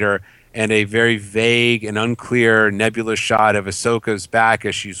TIE fighter and a very vague and unclear nebulous shot of Ahsoka's back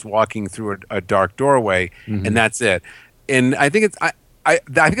as she's walking through a dark doorway, and that's it. And I think I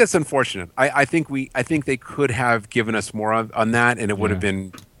think that's unfortunate. I think they could have given us more on that, and it would have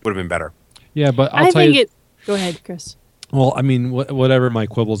been better. Yeah, but I'll tell you. Go ahead, Chris. Well, I mean, whatever my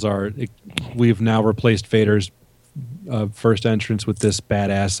quibbles are, we've now replaced Vader's first entrance with this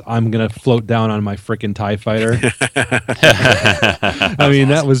badass. I'm gonna float down on my frickin' TIE fighter. I mean,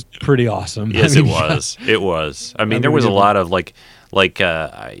 that was pretty awesome. Yes, I mean, it was. It was. I mean, there was a lot of like.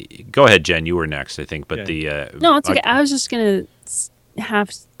 Go ahead, Jen. You were next, I think. But no, it's okay. I was just gonna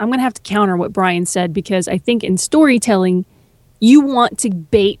I'm gonna have to counter what Brian said, because I think in storytelling, you want to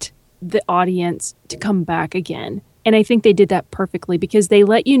bait the audience to come back again. And I think they did that perfectly, because they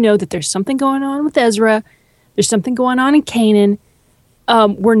let you know that there's something going on with Ezra. There's something going on in Kanan.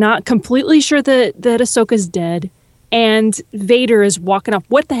 We're not completely sure that Ahsoka's dead. And Vader is walking off.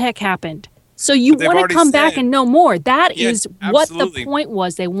 What the heck happened? So you want to come back and know more. That is what the point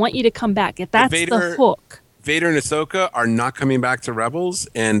was. They want you to come back. If that's the hook. Vader and Ahsoka are not coming back to Rebels.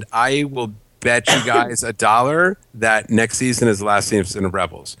 And I will bet you guys $1 that next season is the last season of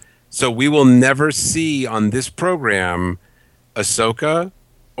Rebels. So we will never see on this program Ahsoka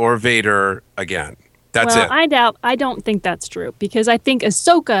or Vader again. That's it. I don't think that's true, because I think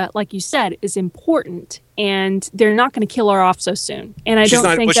Ahsoka, like you said, is important, and they're not going to kill her off so soon. And I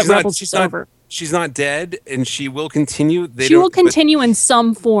don't think that Rebels is over. She's not dead, and she will continue. She will continue in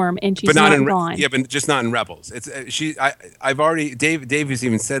some form, and she's not gone. Yeah, but just not in Rebels. I've already Dave has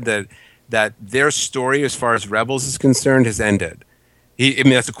even said that their story, as far as Rebels is concerned, has ended. I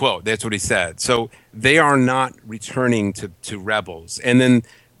mean, that's a quote. That's what he said. So they are not returning to Rebels. And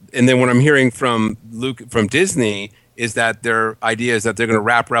then what I'm hearing from Disney is that their idea is that they're going to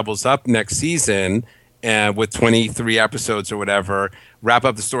wrap Rebels up next season with 23 episodes or whatever, wrap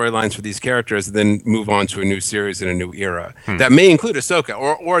up the storylines for these characters, and then move on to a new series in a new era. That may include Ahsoka,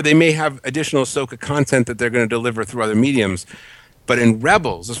 or they may have additional Ahsoka content that they're going to deliver through other mediums. But in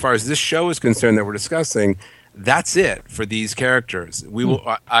Rebels, as far as this show is concerned that we're discussing, that's it for these characters. We will.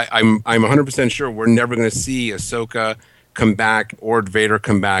 I'm 100% sure we're never going to see Ahsoka come back or Vader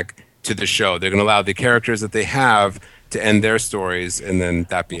come back to the show. They're going to allow the characters that they have to end their stories, and then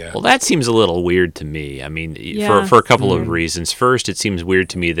that be it. Well, that seems a little weird to me. I mean, for a couple of reasons. First, it seems weird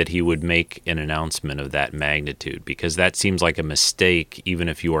to me that he would make an announcement of that magnitude, because that seems like a mistake, even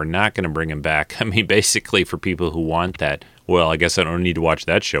if you are not going to bring him back. I mean, basically, for people who want that, well, I guess I don't need to watch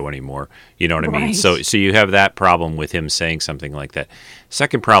that show anymore. You know what I mean? So you have that problem with him saying something like that.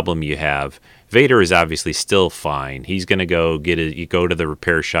 Second problem you have, Vader is obviously still fine. He's going to go to the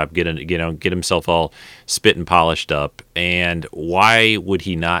repair shop, get himself all spit and polished up. And why would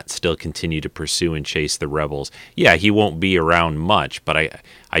he not still continue to pursue and chase the rebels? Yeah, he won't be around much, but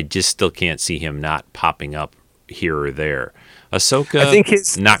I just still can't see him not popping up here or there. Ahsoka, I think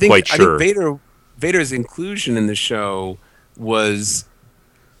quite sure. I think Vader's inclusion in the show was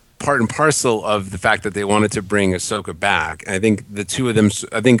part and parcel of the fact that they wanted to bring Ahsoka back. I think the two of them,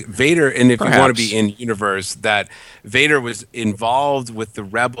 I think Vader, and if you want to be in universe, that Vader was involved with the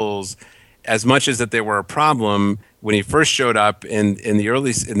rebels as much as that they were a problem when he first showed up in the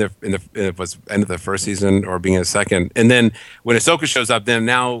early in the was end of the first season or being in the second, and then when Ahsoka shows up, then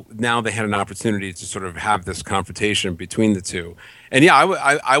now they had an opportunity to sort of have this confrontation between the two. And yeah,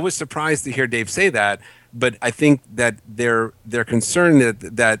 I was surprised to hear Dave say that. But I think that they're concerned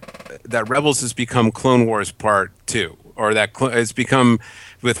that Rebels has become Clone Wars Part 2, or that it's become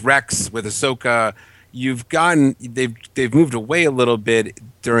with Rex, with Ahsoka. They've moved away a little bit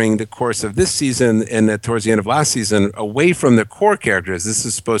during the course of this season and towards the end of last season, away from the core characters. This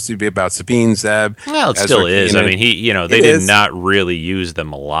is supposed to be about Sabine, Zeb. Well, it still is. I mean, they did not really use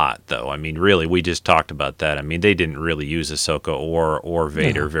them a lot, though. I mean, really, we just talked about that. I mean, they didn't really use Ahsoka or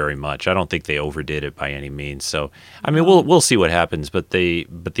Vader very much. I don't think they overdid it by any means. So, I mean, we'll see what happens. But the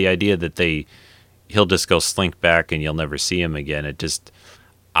idea that he'll just go slink back and you'll never see him again,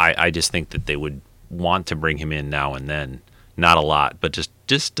 I just think that they would want to bring him in now and then. Not a lot, but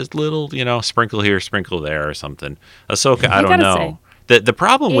just a little, sprinkle here, sprinkle there, or something. Ahsoka, I don't know. The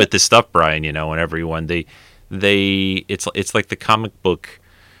problem with this stuff, Brian, and everyone, it's like the comic book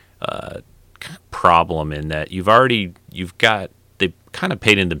problem in that they've kind of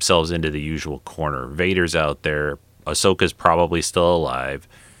painted themselves into the usual corner. Vader's out there, Ahsoka's probably still alive,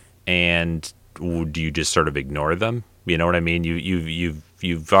 and do you just sort of ignore them? You know what I mean?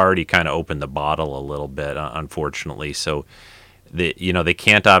 You've already kind of opened the bottle a little bit, unfortunately. So, they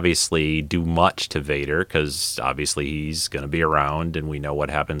can't obviously do much to Vader because obviously he's going to be around, and we know what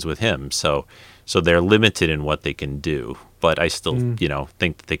happens with him. So they're limited in what they can do. But I still,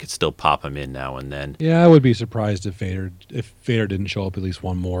 think that they could still pop him in now and then. Yeah, I would be surprised if Vader didn't show up at least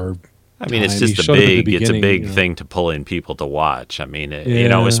one more. I mean, it's just it's a big thing to pull in people to watch. I mean,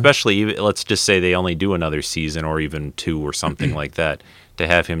 especially let's just say they only do another season or even 2 or something like that. To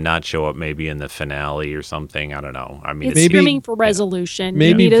have him not show up maybe in the finale or something, I don't know. I mean, it's screaming for resolution.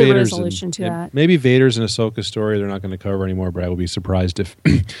 Maybe you need a resolution to that. Maybe Vader's and Ahsoka's story they're not going to cover anymore, but I would be surprised if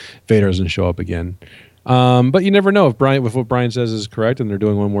Vader doesn't show up again. But you never know if what Brian says is correct and they're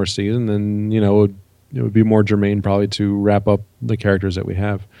doing one more season, then it would be more germane probably to wrap up the characters that we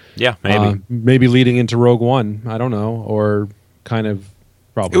have. Yeah, maybe. Maybe leading into Rogue One, I don't know, or kind of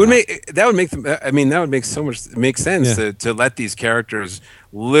probably. That would make so much sense to let these characters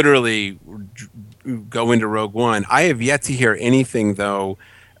literally go into Rogue One. I have yet to hear anything though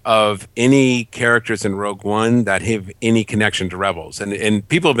of any characters in Rogue One that have any connection to Rebels, and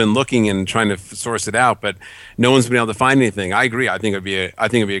people have been looking and trying to source it out, but no one's been able to find anything. I agree. I think it'd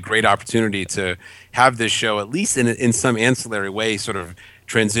be a great opportunity to have this show at least in some ancillary way sort of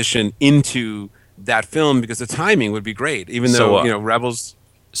transition into that film, because the timing would be great. Even though Rebels.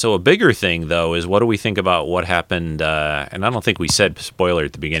 So a bigger thing, though, is what do we think about what happened? And I don't think we said spoiler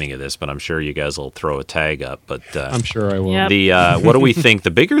at the beginning of this, but I'm sure you guys will throw a tag up. But I'm sure I will. Yep. What do we think? The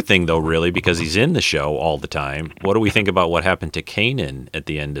bigger thing, though, really, because he's in the show all the time. What do we think about what happened to Kanan at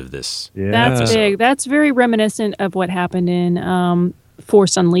the end of this? Yeah. That's big. That's very reminiscent of what happened in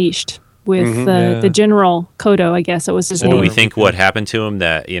Force Unleashed with the General Kodo, I guess it was his name. Do we think what happened to him,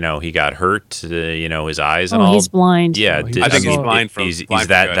 that he got hurt, his eyes and all? He's blind. Yeah, I think he's blind. Is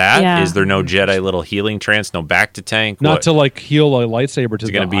that? Yeah. Is there no Jedi little healing trance? No back to tank? Not to heal a lightsaber to Is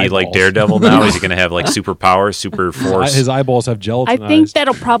it going to be eyeballs. like Daredevil now? Is he going to have like superpowers, super force? His eyeballs have gelatin. I think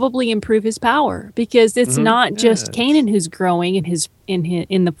that'll probably improve his power, because it's not just Kanan who's growing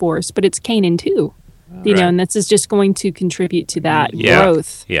in the Force, but it's Kanan too. And this is just going to contribute to that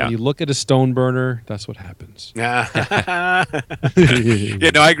growth. Yeah. When you look at a stone burner, that's what happens. Yeah, no,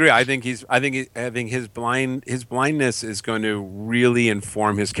 I agree. I think his blindness is going to really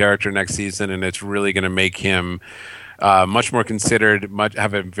inform his character next season, and it's really going to make him much more considered,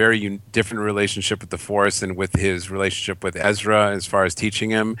 have a very different relationship with the Force and with his relationship with Ezra as far as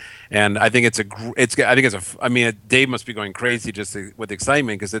teaching him. And I think Dave must be going crazy just with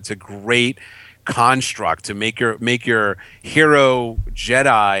excitement, because it's a great construct to make your hero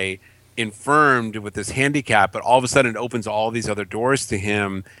Jedi infirmed with this handicap, but all of a sudden it opens all these other doors to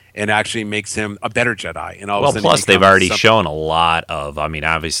him and actually makes him a better Jedi. And all of a sudden, plus they've already shown a lot of. I mean,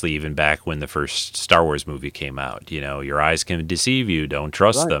 obviously, even back when the first Star Wars movie came out, your eyes can deceive you. Don't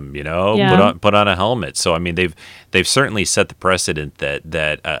trust them. Put on a helmet. So I mean, they've certainly set the precedent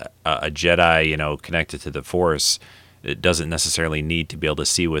that a Jedi, connected to the Force, it doesn't necessarily need to be able to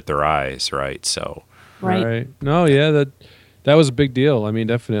see with their eyes, right? So, right. No, yeah, that was a big deal. I mean,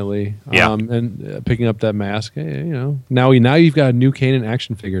 definitely. Yeah. And picking up that mask, now you've got a new Kanan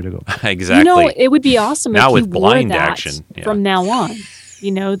action figure to go. Exactly. It would be awesome now if with you wore blind that action from now on.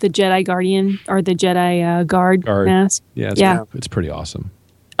 The Jedi Guardian or the Jedi Guard mask. Yeah, it's pretty awesome.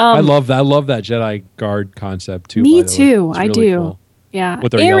 I love that Jedi Guard concept too. Me too. I really do. Cool. Yeah.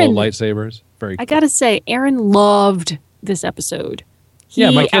 With their yellow lightsabers. Very cool. I gotta say, Aaron loved this episode. He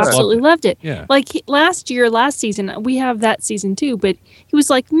my kids absolutely loved it. Yeah. Last season, we have that season too, but he was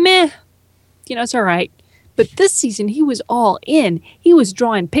like, meh, it's all right. But this season, he was all in. He was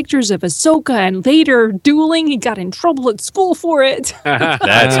drawing pictures of Ahsoka and Vader dueling. He got in trouble at school for it.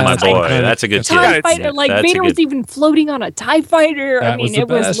 That's my boy. That's a good TIE fighter. Vader was even floating on a TIE fighter. It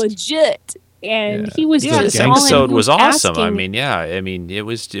was legit. And he was just the episode was awesome. Asking, it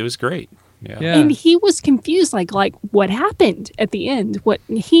was great. Yeah. And he was confused, like what happened at the end? What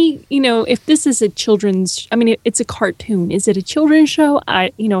he, if this is a children's, it's a cartoon. Is it a children's show?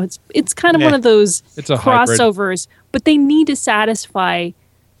 It's kind of one of those crossovers, but they need to satisfy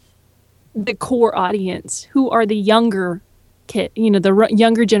the core audience, who are the younger kid, the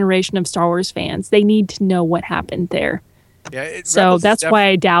younger generation of Star Wars fans. They need to know what happened there. Yeah, So Rebels that's why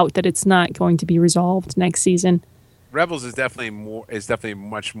I doubt that it's not going to be resolved next season. Rebels is definitely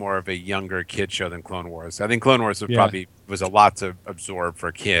much more of a younger kid show than Clone Wars. I think Clone Wars was a lot to absorb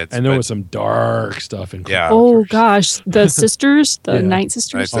for kids. And there was some dark stuff in Clone Yeah. Wars. Oh gosh, the sisters, the Yeah. Night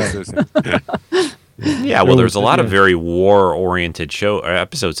Sisters. Yeah, well, there's a lot of Yeah. very war-oriented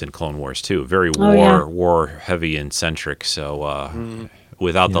episodes in Clone Wars too. Very Oh, yeah. war-heavy and centric. So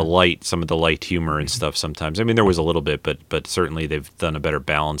without the light, some of the light humor and stuff. Sometimes, I mean, there was a little bit, but certainly they've done a better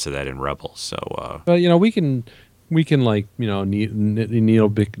balance of that in Rebels. So But we can like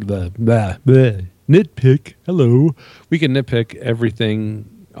nitpick. Hello, we can nitpick everything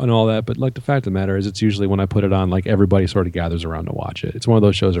and all that, but like the fact of the matter is, it's usually when I put it on, like everybody sort of gathers around to watch it. It's one of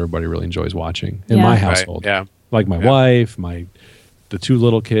those shows everybody really enjoys watching in Yeah. my Right, household. yeah. Like my wife, the two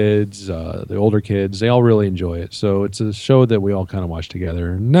little kids, the older kids, they all really enjoy it. So it's a show that we all kind of watch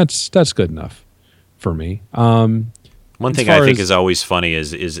together, and that's good enough for me. one As thing I far think as- is always funny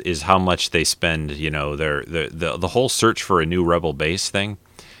is how much they spend. The whole search for a new rebel base thing.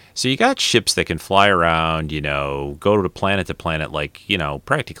 So you got ships that can fly around, go to planet, like,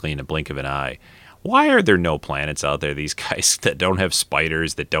 practically in a blink of an eye. Why are there no planets out there, these guys, that don't have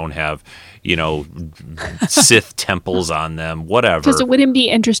spiders, that don't have, Sith temples on them, whatever? Because it wouldn't be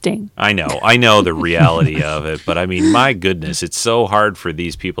interesting. I know the reality of it, but I mean, my goodness, it's so hard for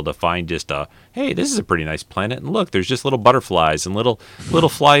these people to find just hey, this is a pretty nice planet, and look, there's just little butterflies and little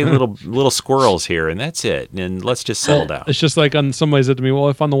flying little squirrels here, and that's it, and let's just settle down. It's just like somebody said to me, well,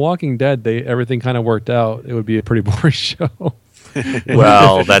 if on The Walking Dead everything kind of worked out, it would be a pretty boring show.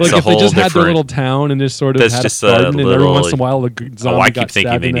 Well, that's like a if whole they just had different. their little town and just sort of That's had just a a garden, and every little- once in a while zombie I got keep thinking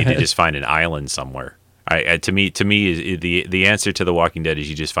stabbed they in the need to head. just find an island somewhere. To me, the answer to The Walking Dead is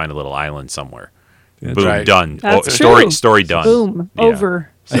you just find a little island somewhere. That's Boom, right. done. That's Story true. done. Boom, Yeah. over.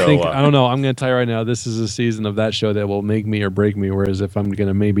 I So, think I don't know. I'm going to tell you right now. This is a season of that show that will make me or break me. Whereas if I'm going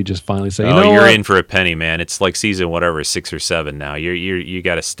to maybe just finally say, you're what? in for a penny, man. It's like season whatever 6 or 7 now. You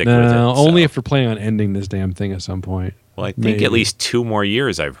got to stick with it. No, only so. if we're planning on ending this damn thing at some point. Well, I think maybe. at least 2 more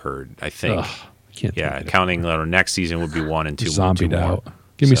years. I've heard. I think. Ugh, I can't. Yeah, think of it. counting our next season would be 1 and 2. Zombied 2 more. out.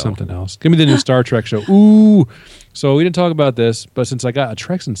 Give me So- something else. Give me the new Star Trek show. Ooh. So we didn't talk about this, but since I got a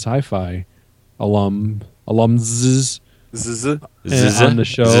Treks and Sci-Fi alums on the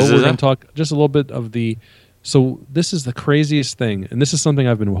show, we're going to talk just a little bit of the. So this is the craziest thing, and this is something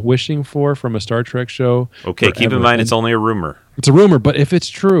I've been wishing for from a Star Trek show. Okay, keep forever. in mind And it's only a rumor. it's a rumor, but if it's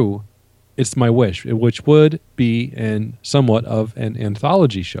true, it's my wish, which would be somewhat of an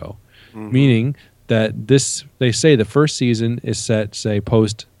anthology show, meaning that they say the first season is set, say,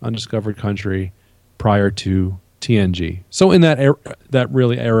 post Undiscovered Country, prior to TNG. So in that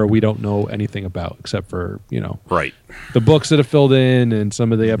era we don't know anything about, except for Right. the books that have filled in and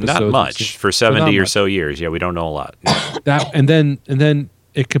some of the episodes. Not much for not 70 or much. so years. Yeah, we don't know a lot. That and then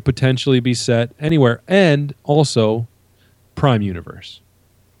it could potentially be set anywhere, and also Prime Universe.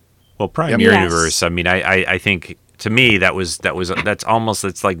 Well, Prime Yes. Universe. I mean, I think to me that's almost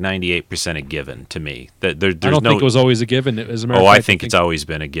it's like 98% a given to me. That there's I don't no. think it was always a given. As a matter Oh, of I fact, think it's always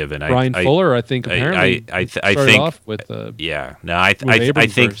been a given. Brian Fuller. I think apparently I started think off with yeah. No, I with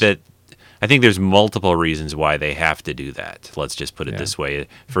Abrams think first. that. I think there's multiple reasons why they have to do that. Let's just put it Yeah. this way.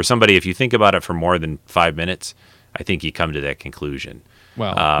 For somebody, if you think about it for more than 5 minutes, I think you come to that conclusion.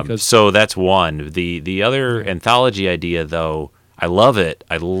 well because So that's one. The other anthology idea, though, I love it.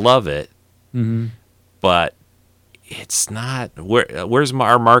 Mhm. But it's not. Where's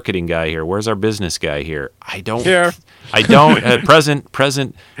our marketing guy here? Where's our business guy here? I don't. Here. I don't.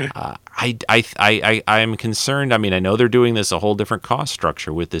 Present. I am concerned. I mean, I know they're doing this a whole different cost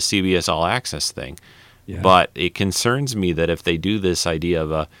structure with the CBS All Access thing, Yeah. but it concerns me that if they do this idea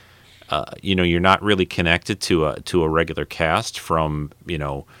of you're not really connected to a regular cast from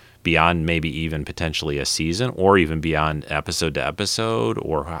beyond maybe even potentially a season or even beyond episode to episode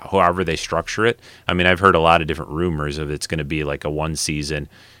or however they structure it. I mean, I've heard a lot of different rumors of it's going to be like a one season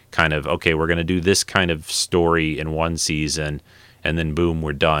kind of, okay, we're going to do this kind of story in one season and then boom,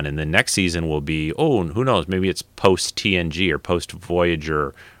 we're done. And then next season will be, oh, who knows, maybe it's post TNG or post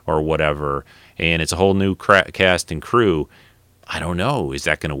Voyager or whatever. And it's a whole new cast and crew. I don't know. Is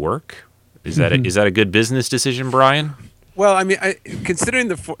that going to work? Is that a good business decision, Brian? Well, I mean, considering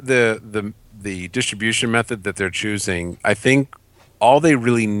the distribution method that they're choosing, I think all they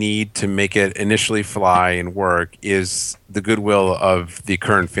really need to make it initially fly and work is the goodwill of the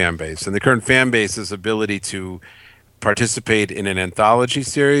current fan base, and the current fan base's ability to participate in an anthology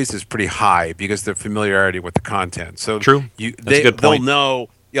series is pretty high because their familiarity with the content. So True. That's a good point. They'll know.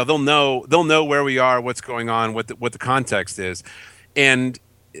 Yeah, they'll know where we are, what's going on, what the context is, and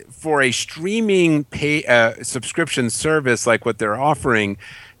for a streaming pay subscription service like what they're offering,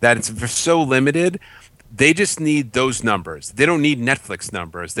 that it's so limited. They just need those numbers. They don't need Netflix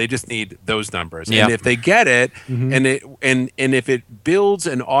numbers. They just need those numbers. Yeah. And if they get it, and if it builds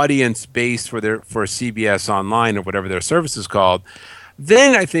an audience base for CBS Online or whatever their service is called,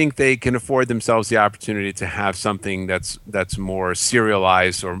 then I think they can afford themselves the opportunity to have something that's more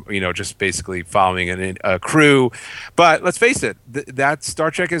serialized, or just basically following a crew. But let's face it, that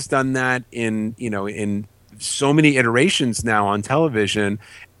Star Trek has done that in so many iterations now on television,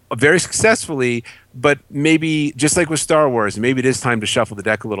 very successfully. But maybe just like with Star Wars, maybe it is time to shuffle the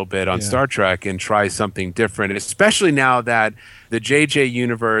deck a little bit on Star Trek and try something different, especially now that the JJ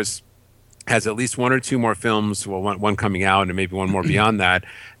universe has at least one or two more films, well, one coming out and maybe one more beyond that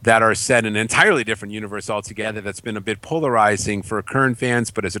are set in an entirely different universe altogether, that's been a bit polarizing for current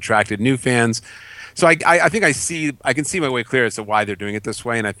fans but has attracted new fans. So I think I can see my way clear as to why they're doing it this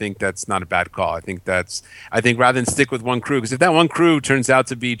way, and I think that's not a bad call. I think rather than stick with one crew, because if that one crew turns out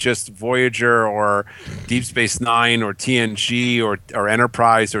to be just Voyager or Deep Space Nine or TNG or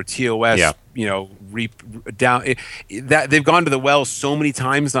Enterprise or TOS, that they've gone to the well so many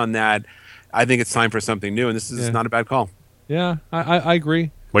times on that. I think it's time for something new, and this is not a bad call. Yeah, I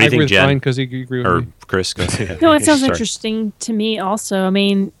agree. What do you think, Jen? Because you agree with or me. Chris? No, it sounds interesting to me also. I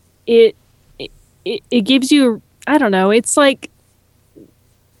mean, it gives you, I don't know, it's like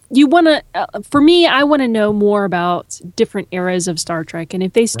you want to, for me, I want to know more about different eras of Star Trek. And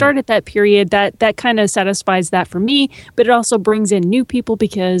if they start at that period, that kind of satisfies that for me. But it also brings in new people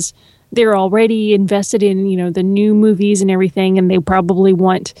because they're already invested in, the new movies and everything. And they probably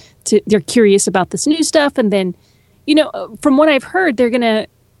they're curious about this new stuff. And then, from what I've heard,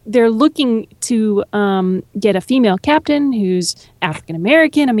 they're looking to get a female captain who's African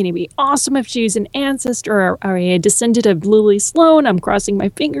American. I mean, it'd be awesome if she's an ancestor or a descendant of Lily Sloan. I'm crossing my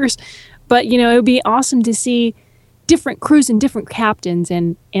fingers. But, it would be awesome to see different crews and different captains.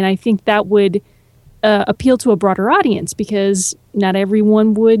 And I think that would appeal to a broader audience, because not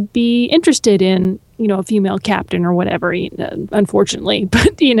everyone would be interested in, a female captain or whatever, unfortunately.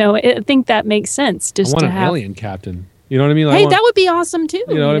 But, I think that makes sense. I want an alien captain. You know what I mean? Hey, that would be awesome too.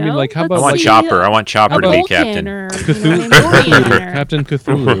 You know what I mean? Like, how about I want Chopper. I want Chopper to be captain. Cthulhu. Captain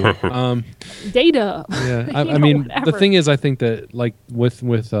Cthulhu. Data. Yeah, I mean, the thing is, I think that like with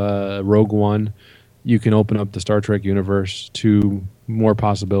Rogue One, you can open up the Star Trek universe to more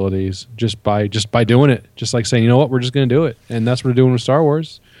possibilities just by doing it. Just like saying, you know what, we're just going to do it, and that's what we're doing with Star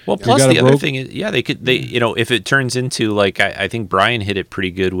Wars. Well, plus the other thing is, if it turns into like, I think Brian hit it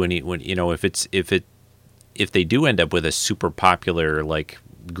pretty good when if they do end up with a super popular like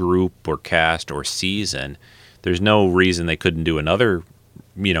group or cast or season, there's no reason they couldn't do another,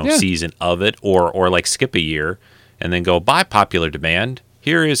 season of it, or like skip a year and then go, by popular demand,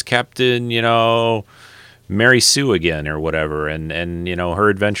 here is Captain, Mary Sue again or whatever, and her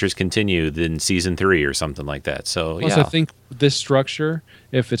adventures continue in season 3 or something like that. So plus, I think this structure,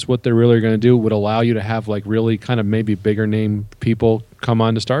 if it's what they're really going to do, would allow you to have like really kind of maybe bigger name people come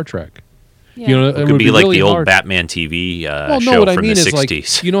on to Star Trek. Yeah. It could be like really the old Batman TV show from the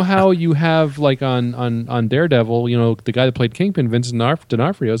 60s. Like, how you have like on Daredevil, the guy that played Kingpin, Vincent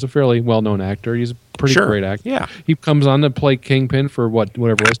D'Onofrio, is a fairly well-known actor. He's a pretty great actor. Yeah. He comes on to play Kingpin for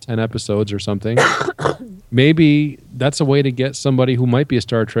whatever it was, 10 episodes or something. Maybe that's a way to get somebody who might be a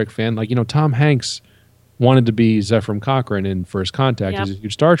Star Trek fan. Like, Tom Hanks wanted to be Zefram Cochrane in First Contact. He's a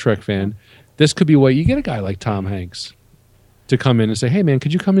huge Star Trek fan. This could be a way you get a guy like Tom Hanks to come in and say, hey, man,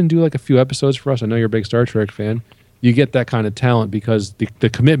 could you come and do like a few episodes for us? I know you're a big Star Trek fan. You get that kind of talent because the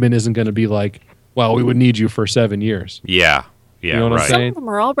commitment isn't going to be like, well, we would need you for 7 years. Yeah. Yeah, you know what I'm saying? Some of them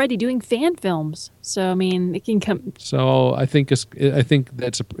are already doing fan films. So, I mean, it can come. So I think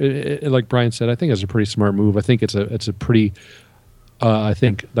that's like Brian said, I think it's a pretty smart move. I think it's a pretty, I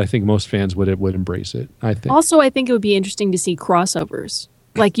think most fans would embrace it. I think. Also, I think it would be interesting to see crossovers.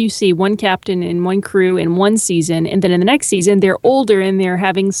 Like you see one captain and one crew in one season, and then in the next season they're older and they're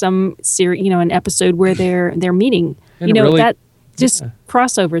having some an episode where they're meeting. And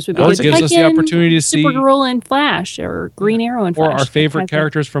crossovers would be good. Gives us the opportunity to see Supergirl and Flash or Green Arrow and Flash, or our favorite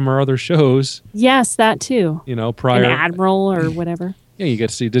characters from our other shows. Yes, that too. Prior an Admiral or whatever. Yeah, you get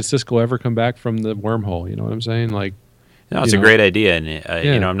to see, did Sisko ever come back from the wormhole? You know what I'm saying? Like, no, it's a great idea,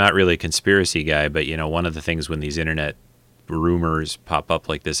 and I'm not really a conspiracy guy, but one of the things when these internet rumors pop up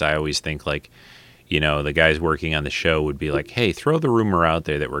like this, I always think like, the guys working on the show would be like, hey, throw the rumor out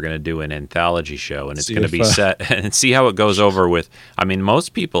there that we're going to do an anthology show and it's going to be set and see how it goes over with. I mean,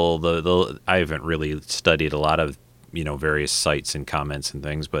 most people, I haven't really studied a lot of, various sites and comments and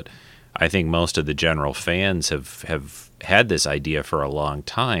things, but I think most of the general fans have had this idea for a long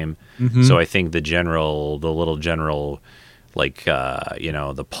time. Mm-hmm. So I think the little general, like,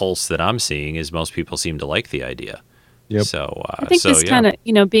 the pulse that I'm seeing is most people seem to like the idea. Yep. So I think this kind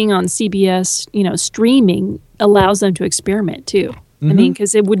of, being on CBS, streaming allows them to experiment too. Mm-hmm. I mean,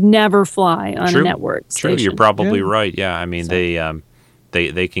 because it would never fly on a network True, station. you're probably right. Yeah, I mean,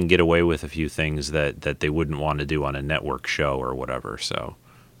 they can get away with a few things that they wouldn't want to do on a network show or whatever. So,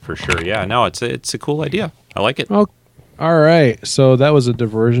 for sure, yeah. No, it's a cool idea. I like it. Oh, all right. So that was a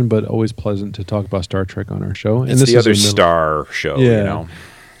diversion, but always pleasant to talk about Star Trek on our show. It's the other Star show, Yeah.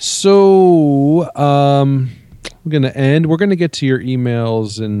 So, we're going to end. We're going to get to your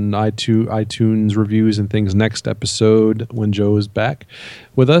emails and iTunes reviews and things next episode when Joe is back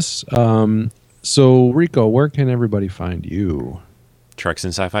with us. So, Rico, where can everybody find you?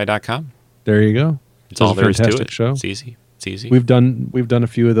 TreksandSci-Fi.com. There you go. It's all there is to it. Show. It's easy. It's easy. We've done a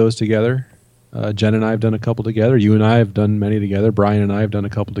few of those together. Jen and I have done a couple together. You and I have done many together. Brian and I have done a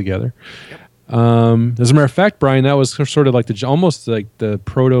couple together. Yep. As a matter of fact, Brian, that was sort of like almost like the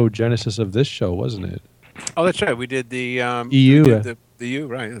proto-genesis of this show, wasn't it? Oh, that's right. We did the EU. The EU,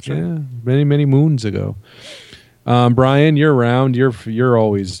 right? That's right. Yeah, many, many moons ago. Brian, you're around. You're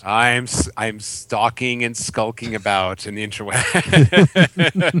always. I'm stalking and skulking about in the interwebs.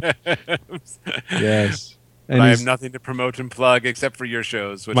 Yes. But I have nothing to promote and plug except for your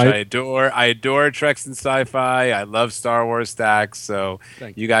shows, which I adore. I adore Treks and Sci-Fi. I love Star Wars Stacks. So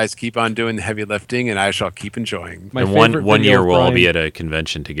you guys keep on doing the heavy lifting, and I shall keep enjoying. And one year we'll all be at a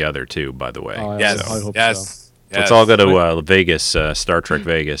convention together too. By the way, yes, I hope yes. So. Let's all go to Vegas, Star Trek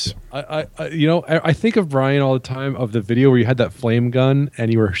Vegas. I think of Brian all the time of the video where you had that flame gun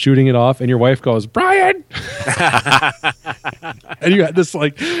and you were shooting it off, and your wife goes, "Brian," and you had this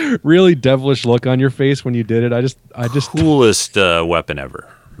like really devilish look on your face when you did it. I just coolest weapon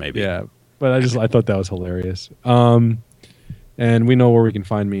ever, maybe. Yeah, but I thought that was hilarious. And we know where we can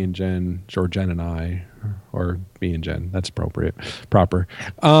find me and Jen, or Jen and I, or me and Jen. That's proper.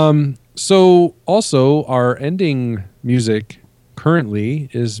 So also our ending music currently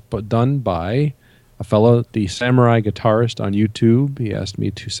is done by a fellow, the Samurai Guitarist on YouTube. He asked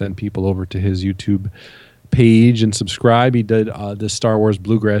me to send people over to his YouTube page and subscribe. He did the Star Wars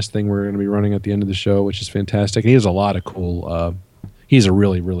Bluegrass thing we're going to be running at the end of the show, which is fantastic. And he has a lot of cool. He's a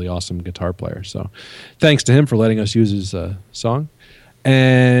really, really awesome guitar player. So thanks to him for letting us use his song.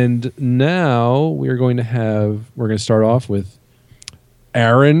 And now we're going to start off with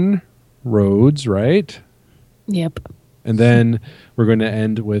Aaron Rhodes, right? Yep. And then we're going to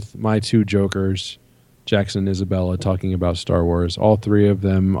end with my two jokers, Jackson and Isabella, talking about Star Wars. All three of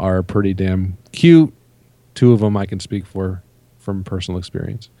them are pretty damn cute. Two of them I can speak for from personal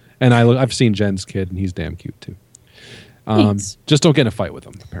experience. And I've seen Jen's kid, and he's damn cute too. Just don't get in a fight with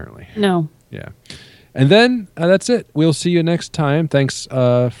him, apparently. No. Yeah. And then that's it. We'll see you next time. Thanks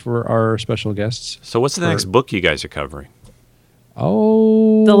for our special guests. So what's the next book you guys are covering?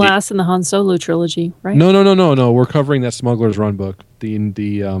 Oh, the last in the Han Solo trilogy, right? No. We're covering that Smuggler's Run book.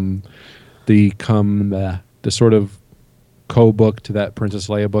 The sort of co-book to that Princess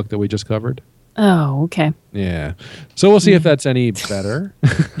Leia book that we just covered. Oh, okay. Yeah. So we'll see if that's any better.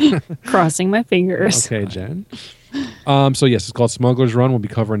 Crossing my fingers. Okay, Jen. So yes, it's called Smuggler's Run. We'll be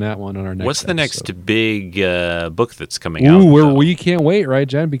covering that one on our next. What's the episode. next big book that's coming out? We can't wait, right,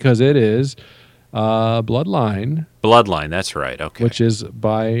 Jen? Because it is Bloodline. Bloodline, that's right. Okay. Which is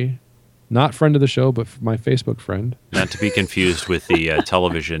by not friend of the show, but my Facebook friend. Not to be confused with the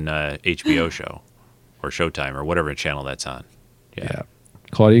television HBO show or Showtime or whatever channel that's on. Yeah.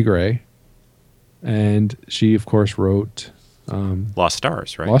 Claudia Gray. And she, of course, wrote Lost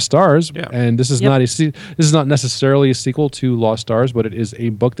Stars, right? Lost Stars. Yeah. And this is not necessarily a sequel to Lost Stars, but it is a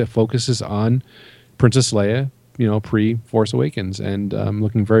book that focuses on Princess Leia, pre-Force Awakens. And I'm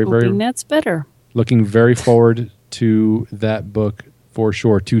looking that's better. Looking very forward to that book for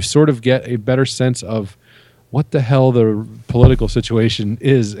sure, to sort of get a better sense of what the hell the political situation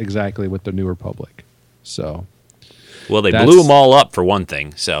is exactly with the New Republic. So, well, they blew them all up for one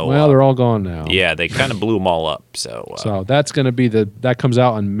thing. So, they're all gone now. Yeah, they kind of blew them all up. So that's going to be that comes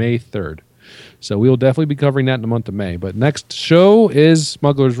out on May 3rd. So we will definitely be covering that in the month of May. But next show is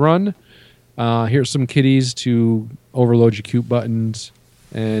Smuggler's Run. Here's some kitties to overload your cute buttons,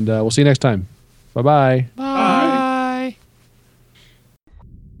 and we'll see you next time. Bye-bye. Bye.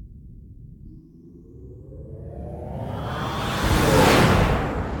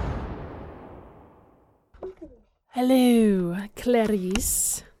 Hello,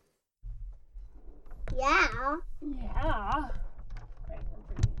 Clarice. Yeah. Yeah.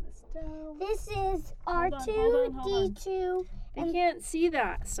 This is R2, D2. I can't see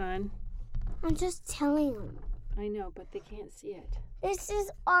that, son. I'm just telling them. I know, but they can't see it. This is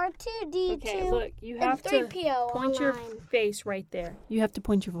R2D2. Okay, look, you have to 3PO point your online. face right there. You have to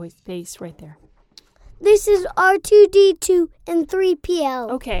point your face right there. This is R2D2 and 3PO.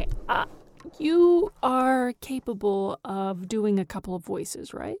 Okay, you are capable of doing a couple of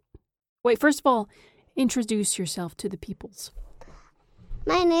voices, right? Wait, first of all, introduce yourself to the peoples.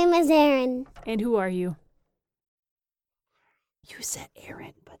 My name is Aaron. And who are you? You said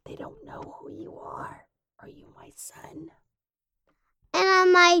Aaron, but they don't know who you are. Are you my son? And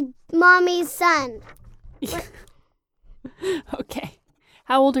I'm my mommy's son. Okay.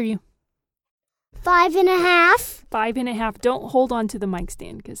 How old are you? 5.5. 5.5. Don't hold on to the mic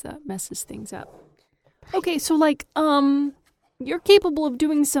stand because that messes things up. Okay, so you're capable of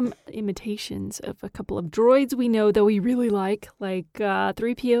doing some imitations of a couple of droids we know that we really like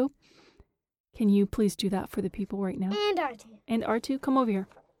 3PO. Can you please do that for the people right now? And R2. And R2, come over here.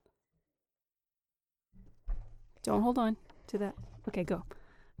 Don't hold on to that. Okay, go.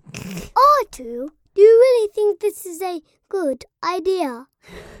 R2, do you really think this is a good idea?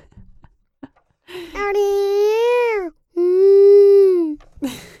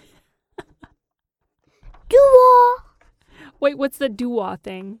 Doo-wah. Wait, what's the doo-wah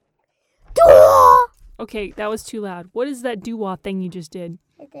thing? Doo-wah. Okay, that was too loud. What is that doo-wah thing you just did?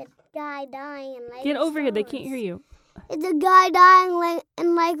 It's a guy dying in Lego Get over Star here, they Wars. can't hear you. It's a guy dying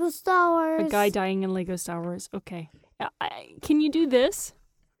in Lego Star Wars. A guy dying in Lego Star Wars. Okay. Can you do this?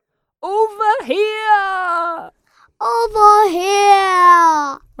 Over here! Over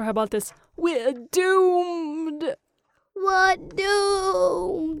here! Or how about this? We're doomed! What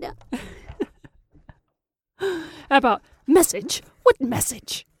doomed? How about message? What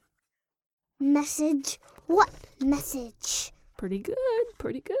message? Message? What message? Pretty good,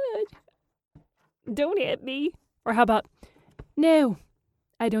 pretty good. Don't hit me. Or how about, no,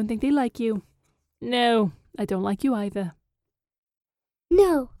 I don't think they like you. No, I don't like you either.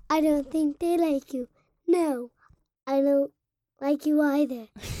 No, I don't think they like you. No, I don't like you either.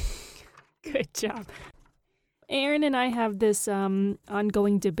 Good job. Aaron and I have this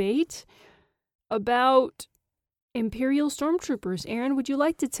ongoing debate about Imperial Stormtroopers. Aaron, would you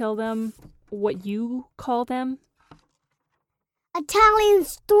like to tell them what you call them? Italian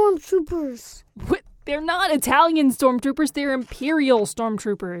Stormtroopers. What? They're not Italian Stormtroopers, they're Imperial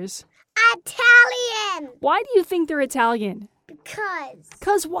Stormtroopers. Italian! Why do you think they're Italian? Because.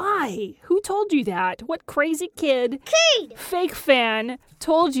 'Cause why? Who told you that? What crazy kid, Cade! fake fan,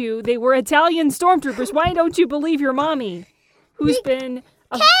 told you they were Italian Stormtroopers? Why don't you believe your mommy, who's been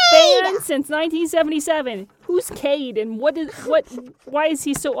a fan since 1977? Who's Cade and why is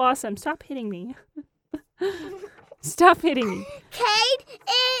he so awesome? Stop hitting me. Stop hitting me.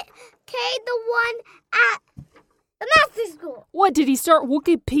 Cade, the one at the master school. What, did he start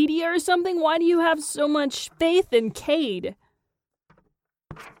Wikipedia or something? Why do you have so much faith in Cade?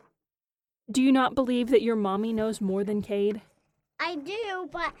 Do you not believe that your mommy knows more than Cade? I do,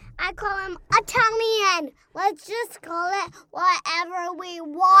 but I call him Italian. Let's just call it whatever we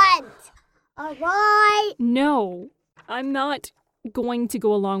want. All right? No, I'm not going to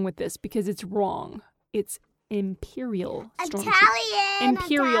go along with this because it's wrong. It's Imperial Stormtrooper.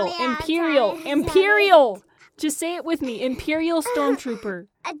 Imperial. Just say it with me. Imperial Stormtrooper.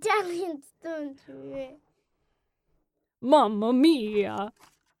 Italian Stormtrooper. Mamma mia.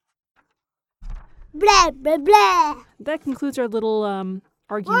 Blah, blah, blah. That concludes our little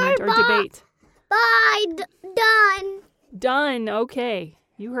argument or debate. Bye. Done. Done. Okay.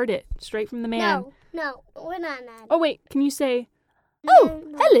 You heard it. Straight from the man. No, we're not. Oh, wait. Can you say, oh,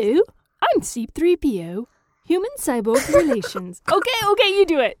 hello. I'm C-3PO. Human cyborg relations. Okay, you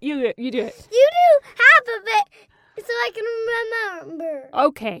do it. You do it. You do half of it so I can remember.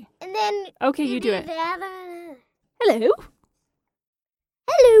 Okay. And then you do it. the other. Hello.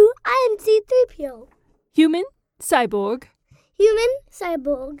 Hello, I am C-3PO. Human cyborg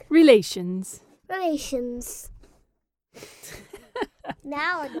relations.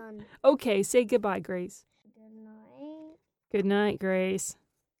 Now we're done. Okay, say goodbye, Grace. Good night. Good night, Grace.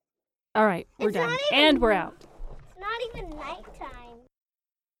 All right, we're It's done. not even- And we're out. It's not even nighttime.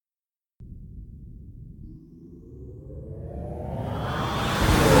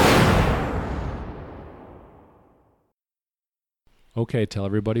 Okay, tell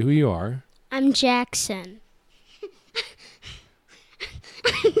everybody who you are. I'm Jackson.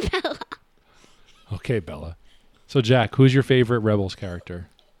 I'm Bella. Okay, Bella. So, Jack, who's your favorite Rebels character?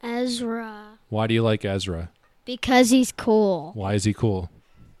 Ezra. Why do you like Ezra? Because he's cool. Why is he cool?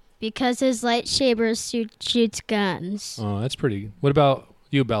 Because his lightsaber shoots guns. Oh, that's pretty. What about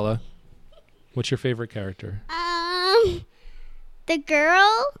you, Bella? What's your favorite character? The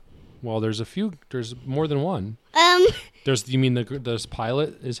girl Well, there's a few. There's more than one. You mean there's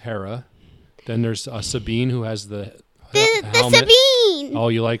pilot is Hera. Then there's Sabine who has the helmet. Sabine. Oh,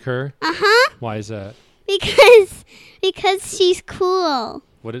 you like her? Uh-huh. Why is that? Because she's cool.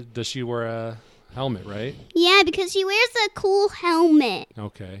 Does she wear a helmet, right? Yeah, because she wears a cool helmet.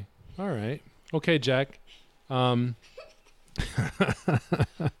 Okay. All right. Okay, Jack. So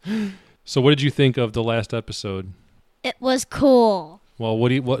what did you think of the last episode? It was cool.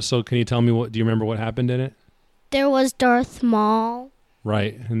 Well, so can you tell me do you remember what happened in it? There was Darth Maul.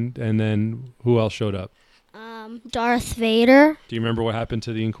 Right. And then who else showed up? Darth Vader. Do you remember what happened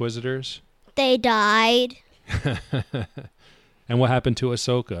to the Inquisitors? They died. And what happened to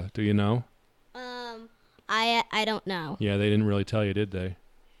Ahsoka? Do you know? I don't know. Yeah, they didn't really tell you, did they?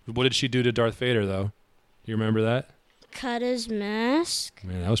 What did she do to Darth Vader, though? Do you remember that? Cut his mask.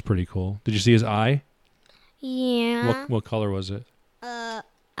 Man, that was pretty cool. Did you see his eye? Yeah. What color was it?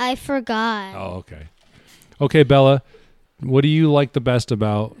 I forgot. Oh, okay. Okay, Bella, what do you like the best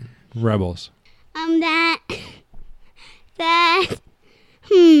about Rebels? That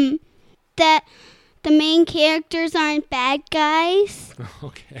the main characters aren't bad guys.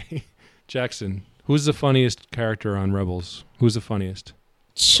 Okay. Jackson, who's the funniest character on Rebels? Who's the funniest?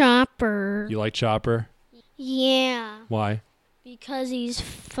 Chopper. You like Chopper? Yeah. Why? Because he's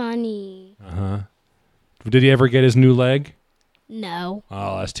funny. Uh-huh. Did he ever get his new leg? No.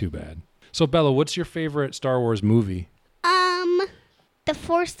 Oh, that's too bad. So, Bella, what's your favorite Star Wars movie? The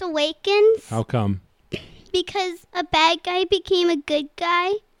Force Awakens. How come? Because a bad guy became a good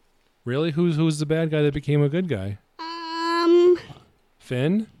guy. Really? Who's the bad guy that became a good guy?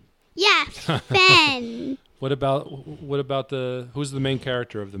 Finn? Yeah, Finn. What about who's the main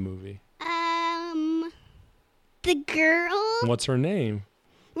character of the movie? The girl. What's her name?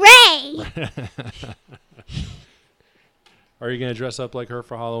 Rey. Are you going to dress up like her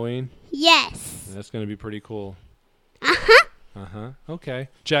for Halloween? Yes. That's going to be pretty cool. Uh-huh. Uh-huh. Okay.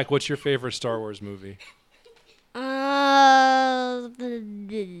 Jack, what's your favorite Star Wars movie?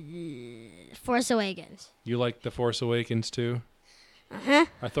 Force Awakens. You like The Force Awakens too? Uh-huh.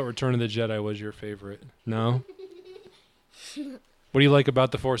 I thought Return of the Jedi was your favorite. No? What do you like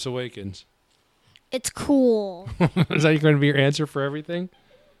about The Force Awakens? It's cool. Is that going to be your answer for everything?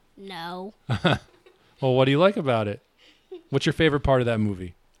 No. Well, what do you like about it? What's your favorite part of that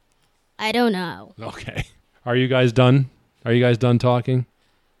movie? I don't know. Okay. Are you guys done? Are you guys done talking?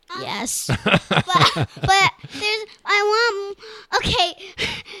 Yes. but okay.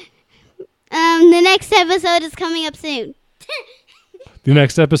 The next episode is coming up soon. The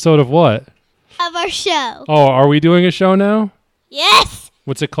next episode of what? Of our show. Oh, are we doing a show now? Yes.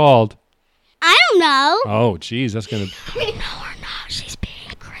 What's it called? I don't know. Oh, geez, that's going to... No, we're not. She's being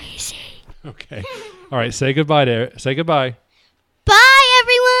crazy. Okay. All right, say goodbye to... Say goodbye. Bye,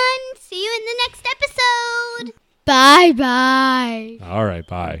 everyone. See you in the next episode. Bye-bye. All right,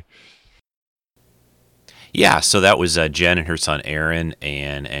 bye. Yeah, so that was Jen and her son Aaron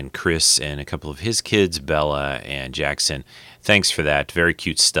and Chris and a couple of his kids, Bella and Jackson. Thanks for that. Very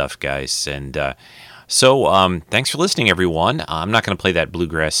cute stuff, guys. And so thanks for listening, everyone. I'm not going to play that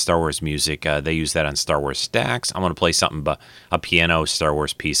bluegrass Star Wars music. They use that on Star Wars Stacks. I'm going to play something, a piano Star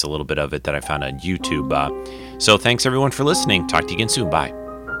Wars piece, a little bit of it that I found on YouTube. So thanks, everyone, for listening. Talk to you again soon. Bye.